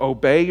 13,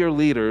 "Obey your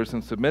leaders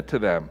and submit to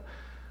them,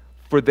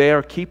 for they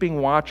are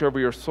keeping watch over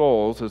your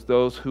souls as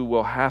those who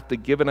will have to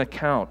give an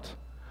account.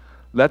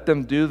 Let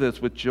them do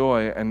this with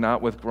joy and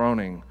not with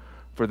groaning,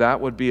 for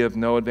that would be of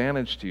no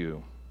advantage to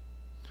you."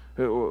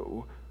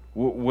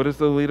 What is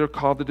the leader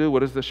called to do?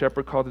 What is the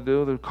shepherd called to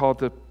do? They're called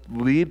to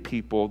lead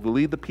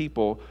the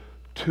people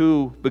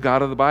to the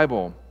God of the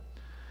Bible.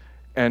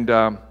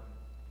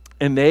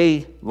 And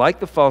they, like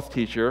the false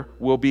teacher,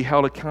 will be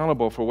held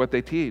accountable for what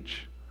they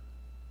teach.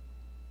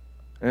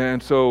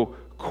 And so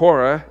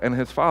Korah and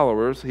his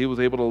followers, he was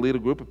able to lead a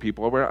group of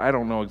people, where I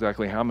don't know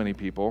exactly how many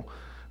people,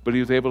 but he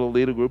was able to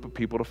lead a group of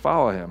people to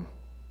follow him.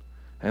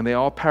 And they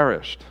all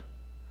perished.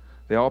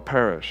 They all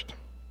perished.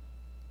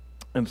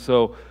 And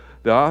so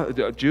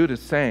Jude is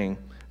saying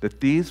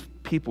that these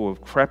people who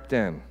have crept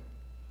in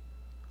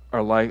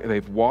are like,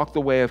 they've walked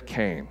the way of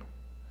Cain.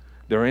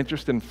 They're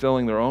interested in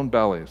filling their own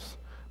bellies.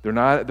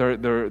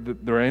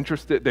 They're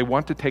interested, they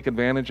want to take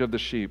advantage of the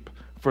sheep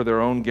for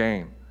their own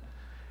gain.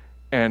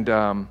 And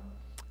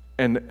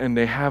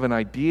they have an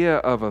idea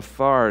of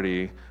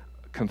authority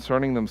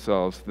concerning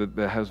themselves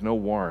that has no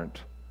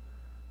warrant.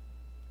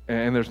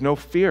 And there's no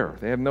fear.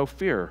 They have no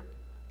fear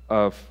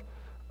of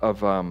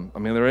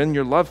they're in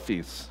your love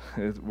feasts,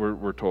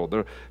 we're told.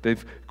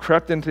 They've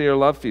crept into your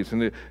love feasts,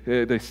 and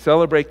they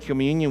celebrate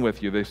communion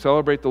with you. They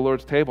celebrate the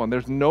Lord's table, and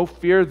there's no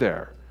fear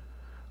there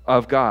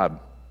of God.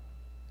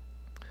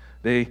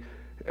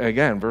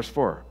 Again, verse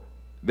 4,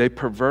 they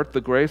pervert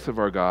the grace of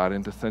our God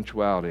into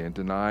sensuality and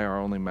deny our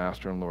only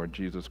Master and Lord,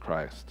 Jesus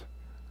Christ.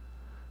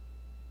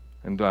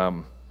 And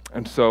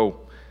so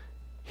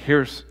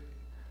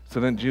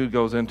then Jude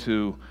goes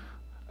into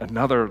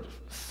another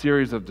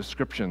series of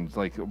descriptions,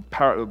 like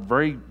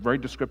very, very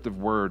descriptive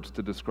words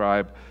to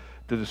describe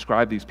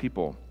these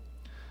people.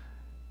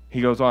 He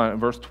goes on in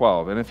verse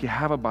 12, and if you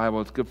have a Bible,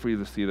 it's good for you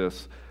to see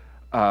this.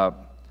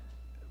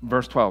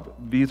 Verse 12,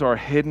 "These are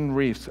hidden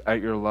reefs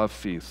at your love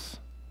feasts,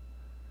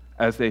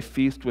 as they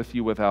feast with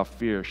you without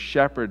fear,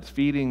 shepherds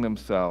feeding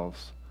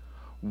themselves,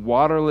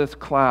 waterless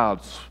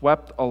clouds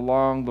swept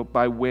along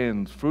by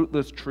winds,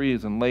 fruitless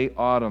trees in late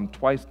autumn,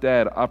 twice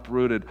dead,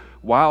 uprooted,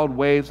 wild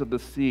waves of the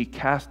sea,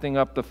 casting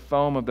up the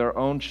foam of their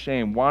own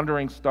shame,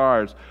 wandering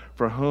stars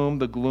for whom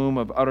the gloom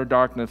of utter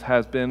darkness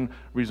has been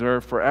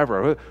reserved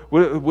forever."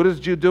 What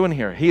is Jude doing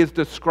here? He is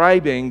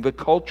describing the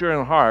culture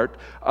and heart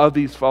of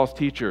these false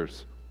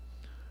teachers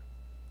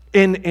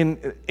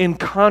in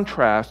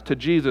contrast to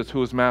Jesus,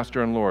 who is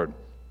Master and Lord.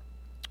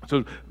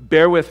 So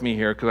bear with me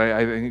here, because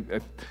I think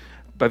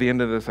by the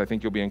end of this, I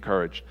think you'll be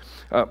encouraged.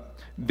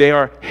 They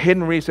are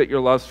hidden reefs at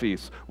your love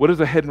feasts. What is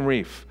a hidden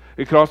reef?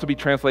 It could also be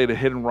translated a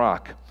hidden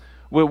rock.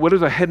 What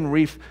is a hidden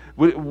reef?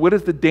 What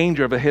is the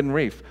danger of a hidden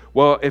reef?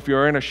 Well, if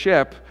you're in a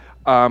ship,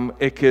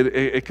 it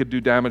could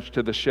do damage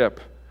to the ship.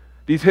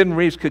 These hidden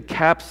reefs could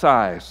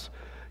capsize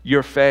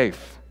your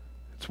faith.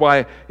 That's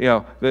why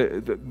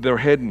they're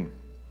hidden.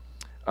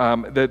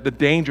 The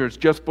danger is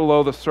just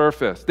below the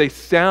surface. They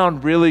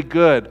sound really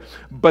good,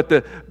 but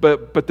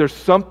there's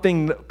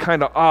something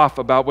kind of off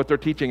about what they're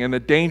teaching, and the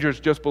danger is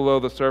just below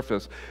the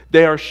surface.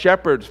 They are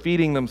shepherds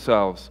feeding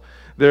themselves.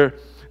 They're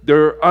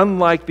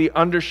unlike the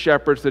under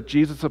shepherds that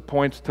Jesus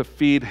appoints to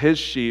feed his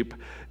sheep.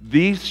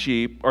 These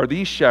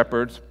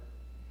shepherds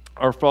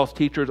are false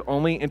teachers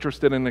only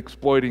interested in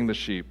exploiting the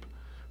sheep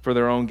for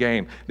their own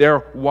gain.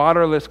 They're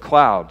waterless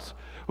clouds.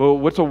 Well,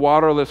 what's a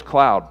waterless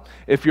cloud?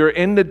 If you're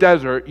in the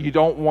desert, you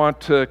don't want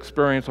to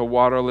experience a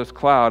waterless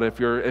cloud. If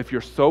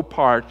you're so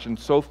parched and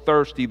so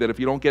thirsty that if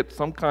you don't get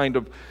some kind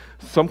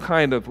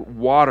of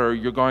water,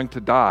 you're going to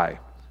die.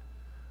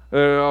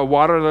 A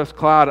waterless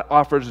cloud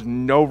offers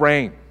no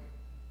rain.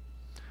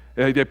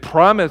 They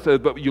promise,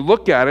 but you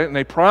look at it and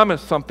they promise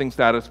something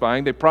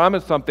satisfying. They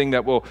promise something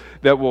that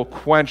will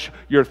quench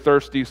your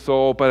thirsty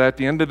soul. But at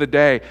the end of the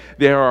day,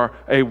 they are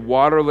a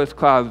waterless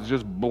cloud that's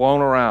just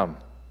blown around.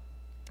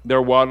 They're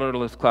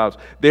waterless clouds.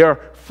 They are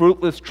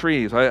fruitless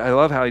trees. I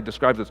love how he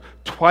describes this.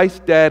 Twice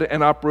dead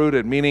and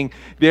uprooted, meaning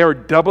they are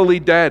doubly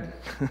dead.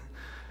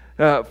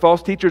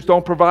 False teachers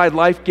don't provide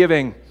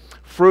life-giving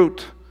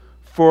fruit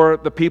for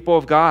the people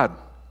of God.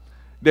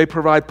 They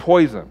provide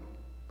poison.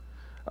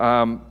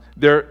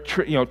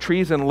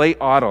 Trees in late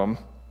autumn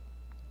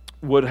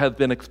would have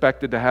been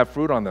expected to have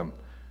fruit on them.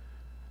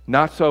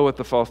 Not so with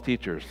the false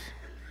teachers.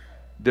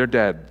 They're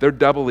dead. They're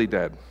doubly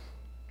dead.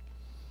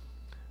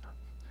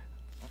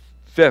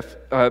 Fifth,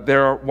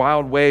 there are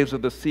wild waves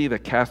of the sea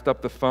that cast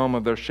up the foam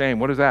of their shame.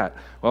 What is that?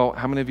 Well,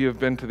 how many of you have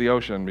been to the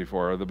ocean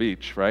before, or the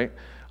beach, right?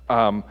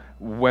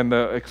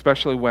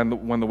 Especially when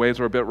the waves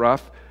are a bit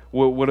rough,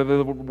 what do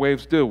the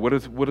waves do? What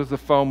does the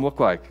foam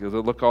look like? Does it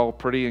look all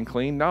pretty and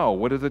clean? No.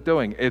 What is it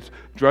doing? It's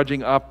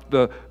drudging up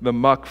the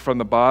muck from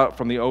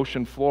the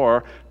ocean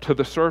floor to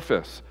the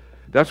surface.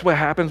 That's what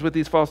happens with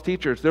these false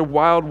teachers. They're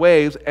wild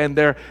waves, and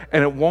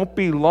it won't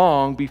be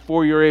long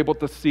before you're able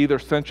to see their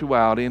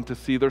sensuality and to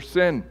see their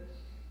sin.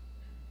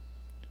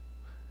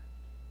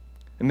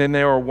 And then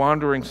there are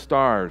wandering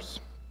stars.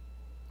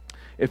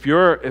 If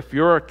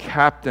you're a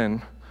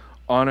captain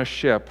on a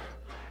ship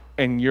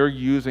and you're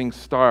using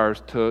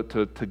stars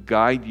to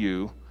guide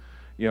you,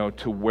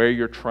 to where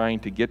you're trying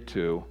to get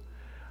to,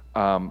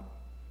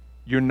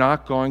 you're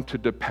not going to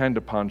depend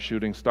upon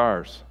shooting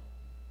stars,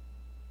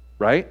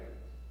 right?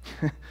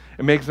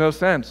 It makes no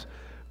sense.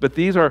 But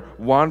these are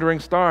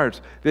wandering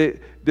stars.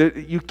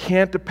 You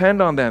can't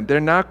depend on them. They're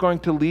not going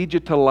to lead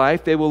you to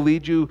life. They will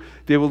lead you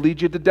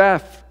to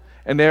death.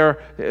 And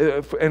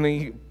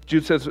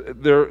Jude says,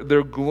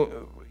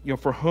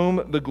 for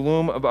whom the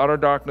gloom of utter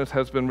darkness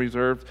has been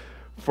reserved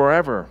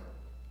forever.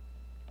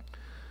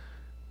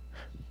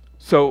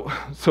 So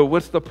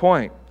what's the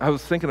point? I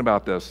was thinking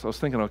about this. I was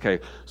thinking, okay,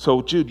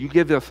 so Jude, you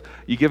give us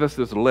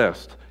this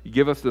list. You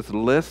give us this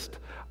list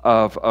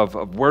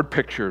of word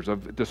pictures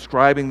of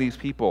describing these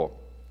people.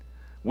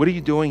 What are you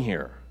doing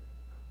here?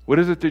 What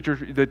is it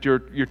that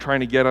you're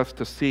trying to get us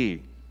to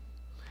see?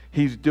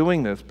 He's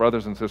doing this,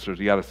 brothers and sisters,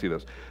 you got to see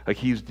this. Like,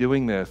 he's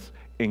doing this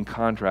in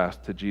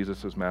contrast to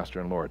Jesus as Master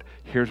and Lord.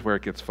 Here's where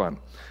it gets fun.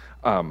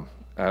 I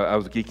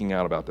was geeking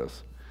out about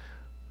this.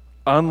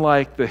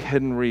 Unlike the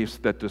hidden reefs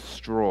that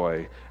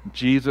destroy,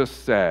 Jesus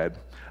said,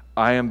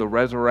 I am the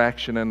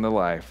resurrection and the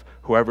life.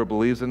 Whoever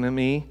believes in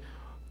me,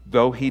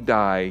 though he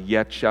die,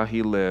 yet shall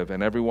he live.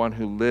 And everyone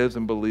who lives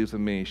and believes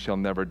in me shall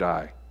never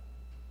die.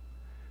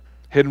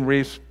 Hidden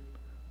reefs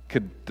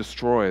could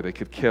destroy, they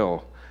could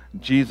kill.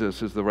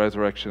 Jesus is the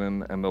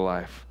resurrection and the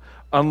life.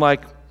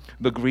 Unlike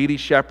the greedy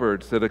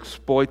shepherds that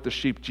exploit the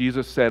sheep,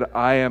 Jesus said,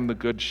 I am the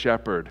good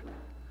shepherd.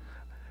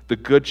 The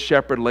good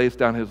shepherd lays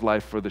down his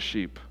life for the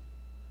sheep.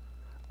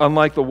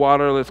 Unlike the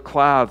waterless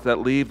clouds that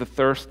leave the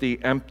thirsty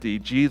empty,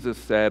 Jesus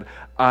said,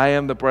 I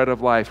am the bread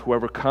of life.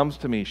 Whoever comes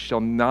to me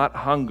shall not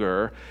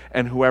hunger,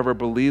 and whoever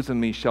believes in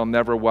me shall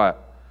never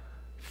what?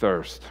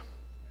 Thirst.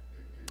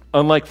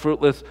 Unlike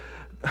fruitless,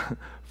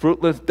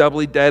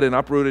 doubly dead and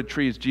uprooted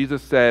trees,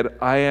 Jesus said,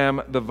 I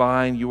am the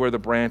vine, you are the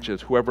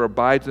branches. Whoever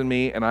abides in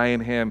me and I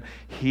in him,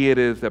 he it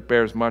is that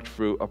bears much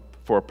fruit,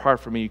 for apart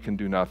from me you can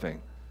do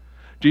nothing.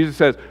 Jesus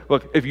says,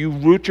 look, if you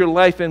root your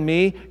life in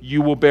me,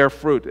 you will bear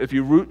fruit. If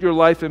you root your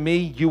life in me,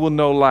 you will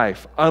know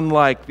life.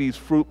 Unlike these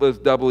fruitless,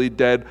 doubly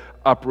dead,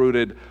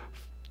 uprooted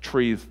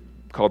trees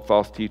called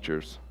false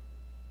teachers.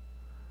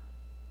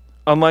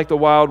 Unlike the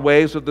wild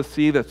waves of the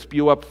sea that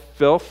spew up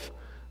filth,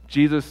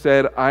 Jesus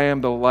said, I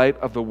am the light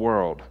of the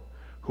world.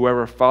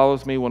 Whoever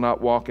follows me will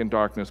not walk in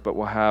darkness, but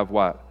will have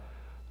what?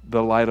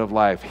 The light of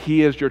life.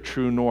 He is your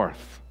true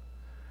north.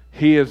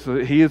 He is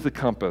the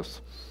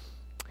compass.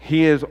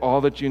 He is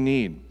all that you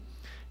need.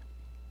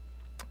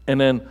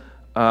 And then,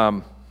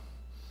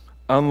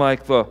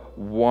 unlike the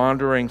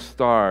wandering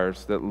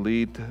stars that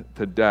lead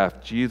to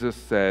death, Jesus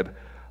said,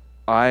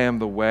 I am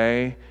the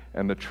way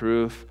and the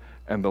truth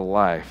and the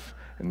life,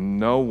 and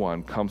no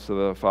one comes to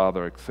the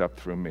Father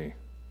except through me.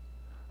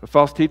 The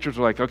false teachers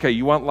are like, okay,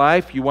 you want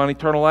life? You want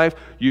eternal life?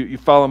 You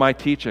follow my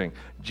teaching.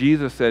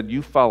 Jesus said,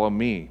 you follow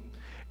me.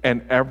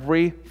 And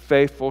every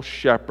faithful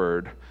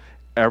shepherd,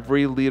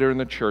 every leader in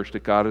the church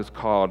that God has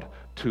called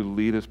to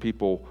lead his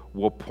people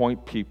will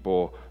point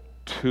people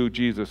to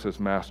Jesus as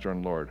Master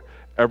and Lord.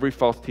 Every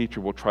false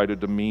teacher will try to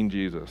demean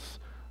Jesus,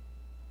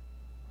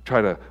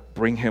 try to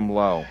bring him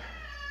low.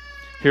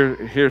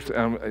 Here's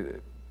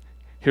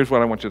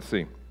what I want you to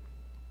see.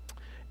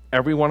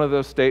 Every one of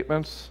those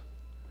statements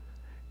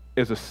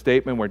is a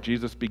statement where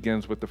Jesus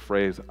begins with the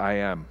phrase, I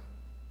am.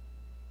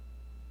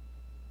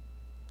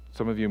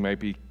 Some of you may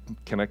be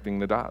connecting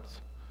the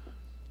dots.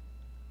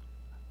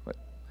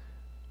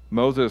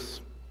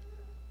 Moses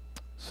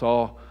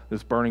saw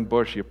this burning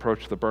bush. He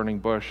approached the burning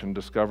bush and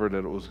discovered that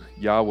it was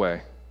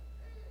Yahweh.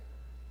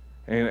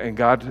 And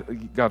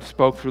God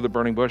spoke through the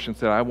burning bush and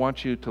said, I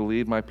want you to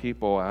lead my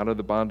people out of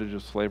the bondage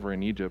of slavery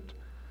in Egypt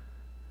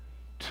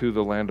to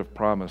the land of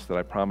promise that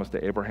I promised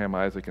to Abraham,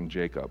 Isaac, and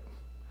Jacob.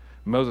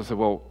 Moses said,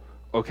 well,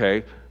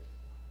 okay,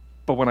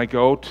 but when I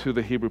go to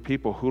the Hebrew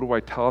people, who do I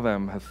tell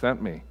them has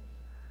sent me?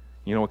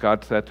 You know what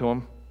God said to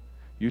him?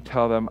 You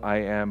tell them I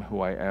am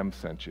who I am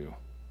sent you.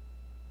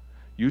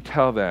 You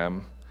tell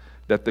them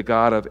that the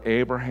God of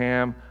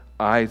Abraham,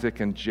 Isaac,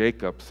 and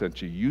Jacob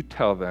sent you. You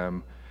tell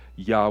them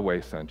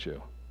Yahweh sent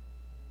you.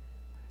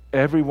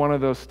 Every one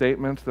of those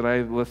statements that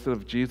I listed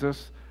of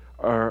Jesus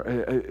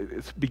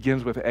it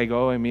begins with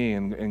ego eimi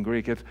in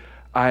Greek. It's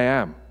I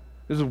am.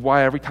 This is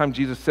why every time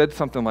Jesus said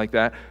something like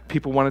that,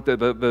 people wanted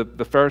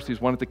the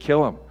Pharisees wanted to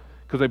kill him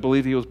because they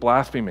believed he was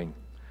blaspheming.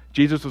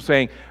 Jesus was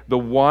saying, the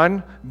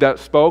one that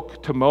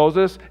spoke to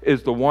Moses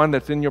is the one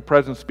that's in your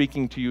presence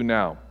speaking to you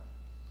now.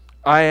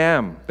 I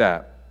am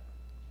that.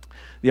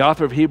 The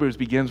author of Hebrews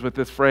begins with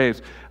this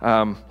phrase.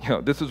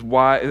 This is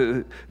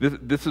why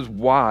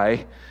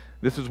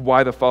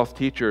the false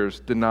teachers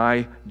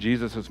deny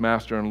Jesus as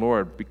Master and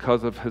Lord,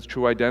 because of his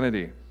true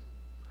identity.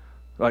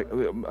 Like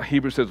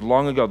Hebrews says,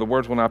 long ago, the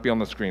words will not be on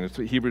the screen. It's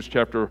Hebrews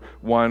chapter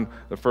 1,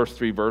 the first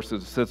 3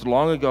 verses. It says,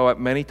 long ago, at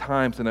many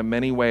times and in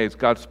many ways,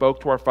 God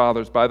spoke to our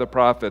fathers by the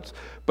prophets,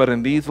 but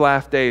in these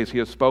last days he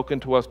has spoken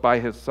to us by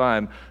his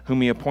Son, whom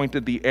he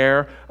appointed the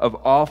heir of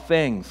all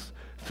things,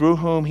 through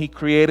whom he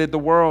created the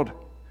world.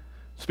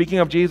 Speaking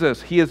of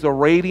Jesus, he is the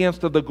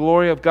radiance of the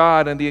glory of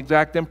God and the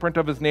exact imprint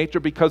of his nature,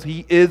 because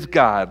he is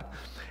God.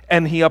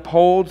 And he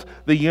upholds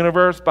the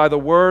universe by the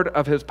word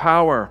of his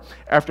power.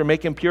 After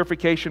making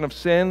purification of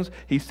sins,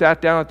 he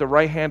sat down at the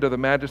right hand of the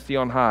Majesty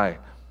on high.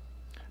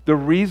 The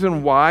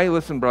reason why,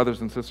 listen,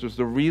 brothers and sisters,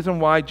 the reason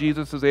why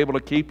Jesus is able to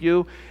keep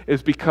you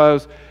is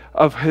because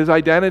of his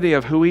identity,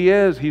 of who he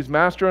is. He's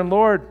Master and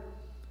Lord.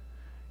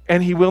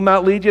 And he will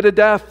not lead you to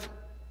death,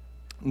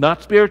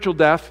 not spiritual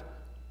death.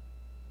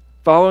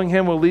 Following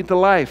him will lead to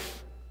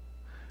life.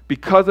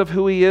 Because of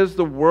who he is,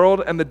 the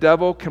world and the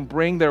devil can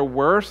bring their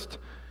worst,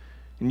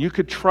 and you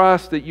could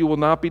trust that you will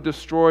not be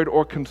destroyed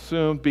or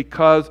consumed,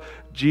 because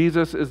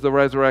Jesus is the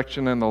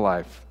resurrection and the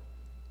life.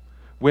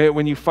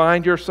 When you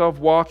find yourself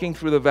walking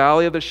through the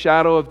valley of the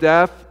shadow of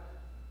death,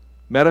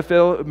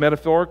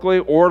 metaphorically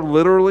or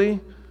literally,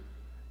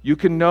 you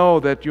can know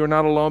that you're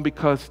not alone,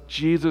 because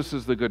Jesus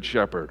is the good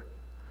shepherd.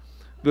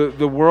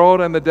 The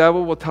world and the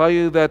devil will tell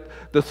you that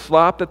the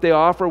slop that they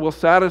offer will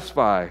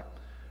satisfy,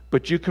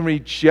 but you can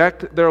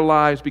reject their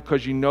lies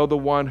because you know the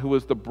one who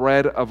is the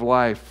bread of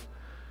life,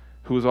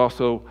 who is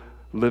also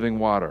living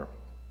water.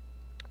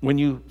 When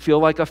you feel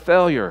like a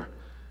failure,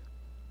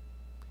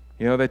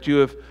 that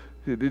you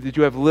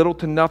have little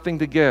to nothing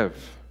to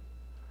give,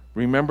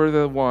 remember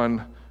the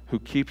one who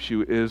keeps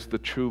you is the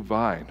true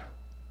vine.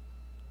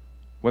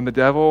 When the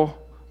devil,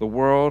 the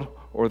world,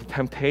 or the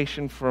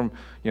temptation from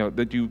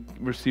that you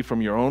receive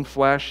from your own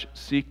flesh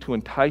seek to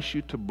entice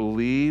you to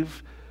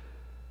believe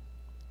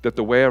that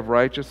the way of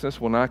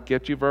righteousness will not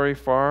get you very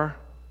far,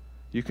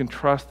 you can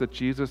trust that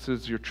Jesus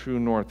is your true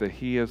north, that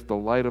he is the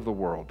light of the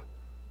world.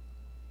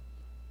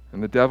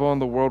 And the devil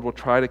and the world will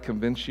try to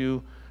convince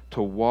you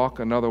to walk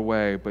another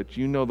way, but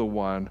you know the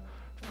one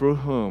through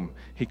whom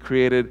he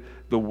created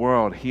the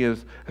world. He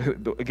is,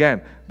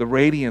 again, the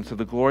radiance of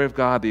the glory of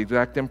God, the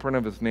exact imprint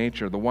of his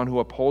nature, the one who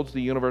upholds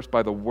the universe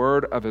by the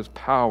word of his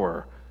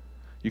power.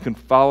 You can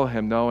follow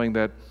him knowing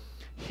that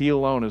he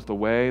alone is the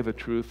way, the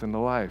truth, and the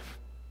life.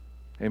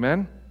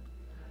 Amen?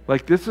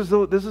 Like this is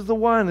the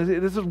one.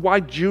 This is why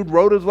Jude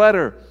wrote his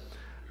letter.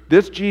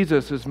 This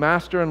Jesus is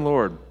Master and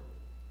Lord.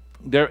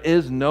 There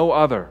is no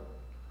other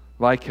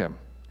like him.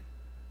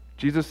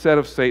 Jesus said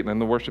of Satan, and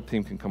the worship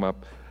team can come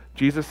up,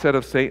 Jesus said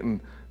of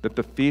Satan that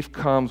the thief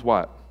comes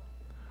what?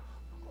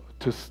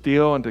 To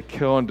steal and to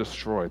kill and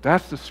destroy.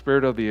 That's the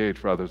spirit of the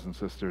age, brothers and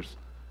sisters.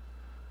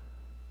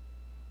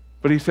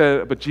 But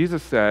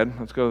Jesus said,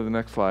 let's go to the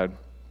next slide.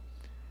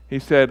 He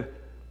said,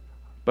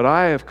 but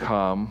I have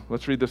come,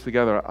 let's read this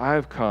together, I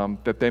have come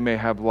that they may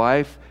have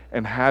life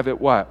and have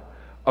it what?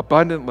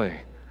 Abundantly.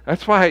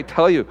 That's why I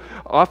tell you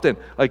often,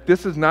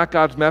 this is not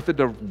God's method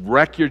to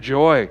wreck your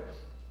joy.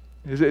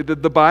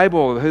 The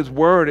Bible, his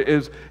word,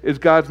 is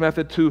God's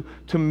method to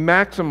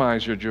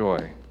maximize your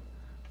joy.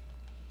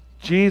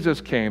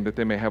 Jesus came that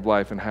they may have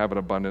life and have it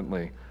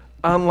abundantly,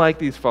 unlike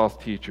these false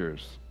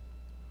teachers.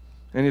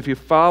 And if you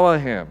follow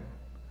him,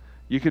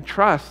 you can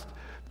trust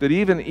that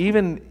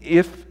even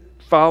if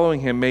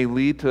following him may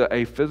lead to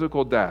a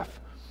physical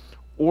death,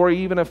 or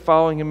even if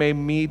following him may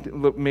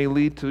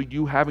lead to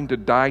you having to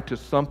die to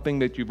something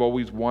that you've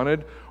always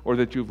wanted or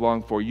that you've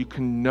longed for, you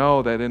can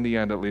know that in the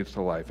end it leads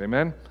to life.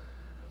 Amen?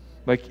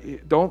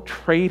 Don't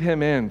trade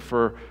him in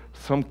for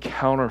some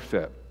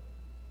counterfeit.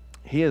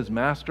 He is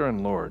Master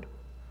and Lord.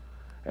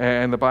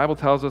 And the Bible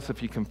tells us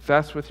if you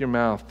confess with your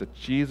mouth that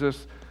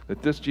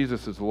this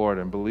Jesus is Lord,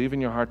 and believe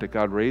in your heart that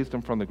God raised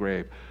him from the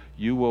grave,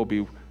 you will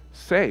be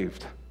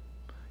saved.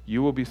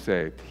 You will be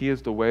saved. He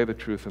is the way, the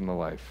truth, and the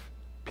life.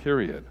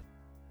 Period.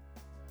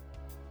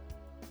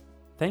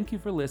 Thank you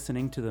for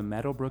listening to the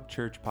Meadowbrook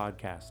Church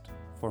podcast.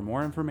 For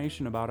more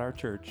information about our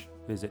church,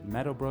 visit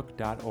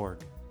meadowbrook.org.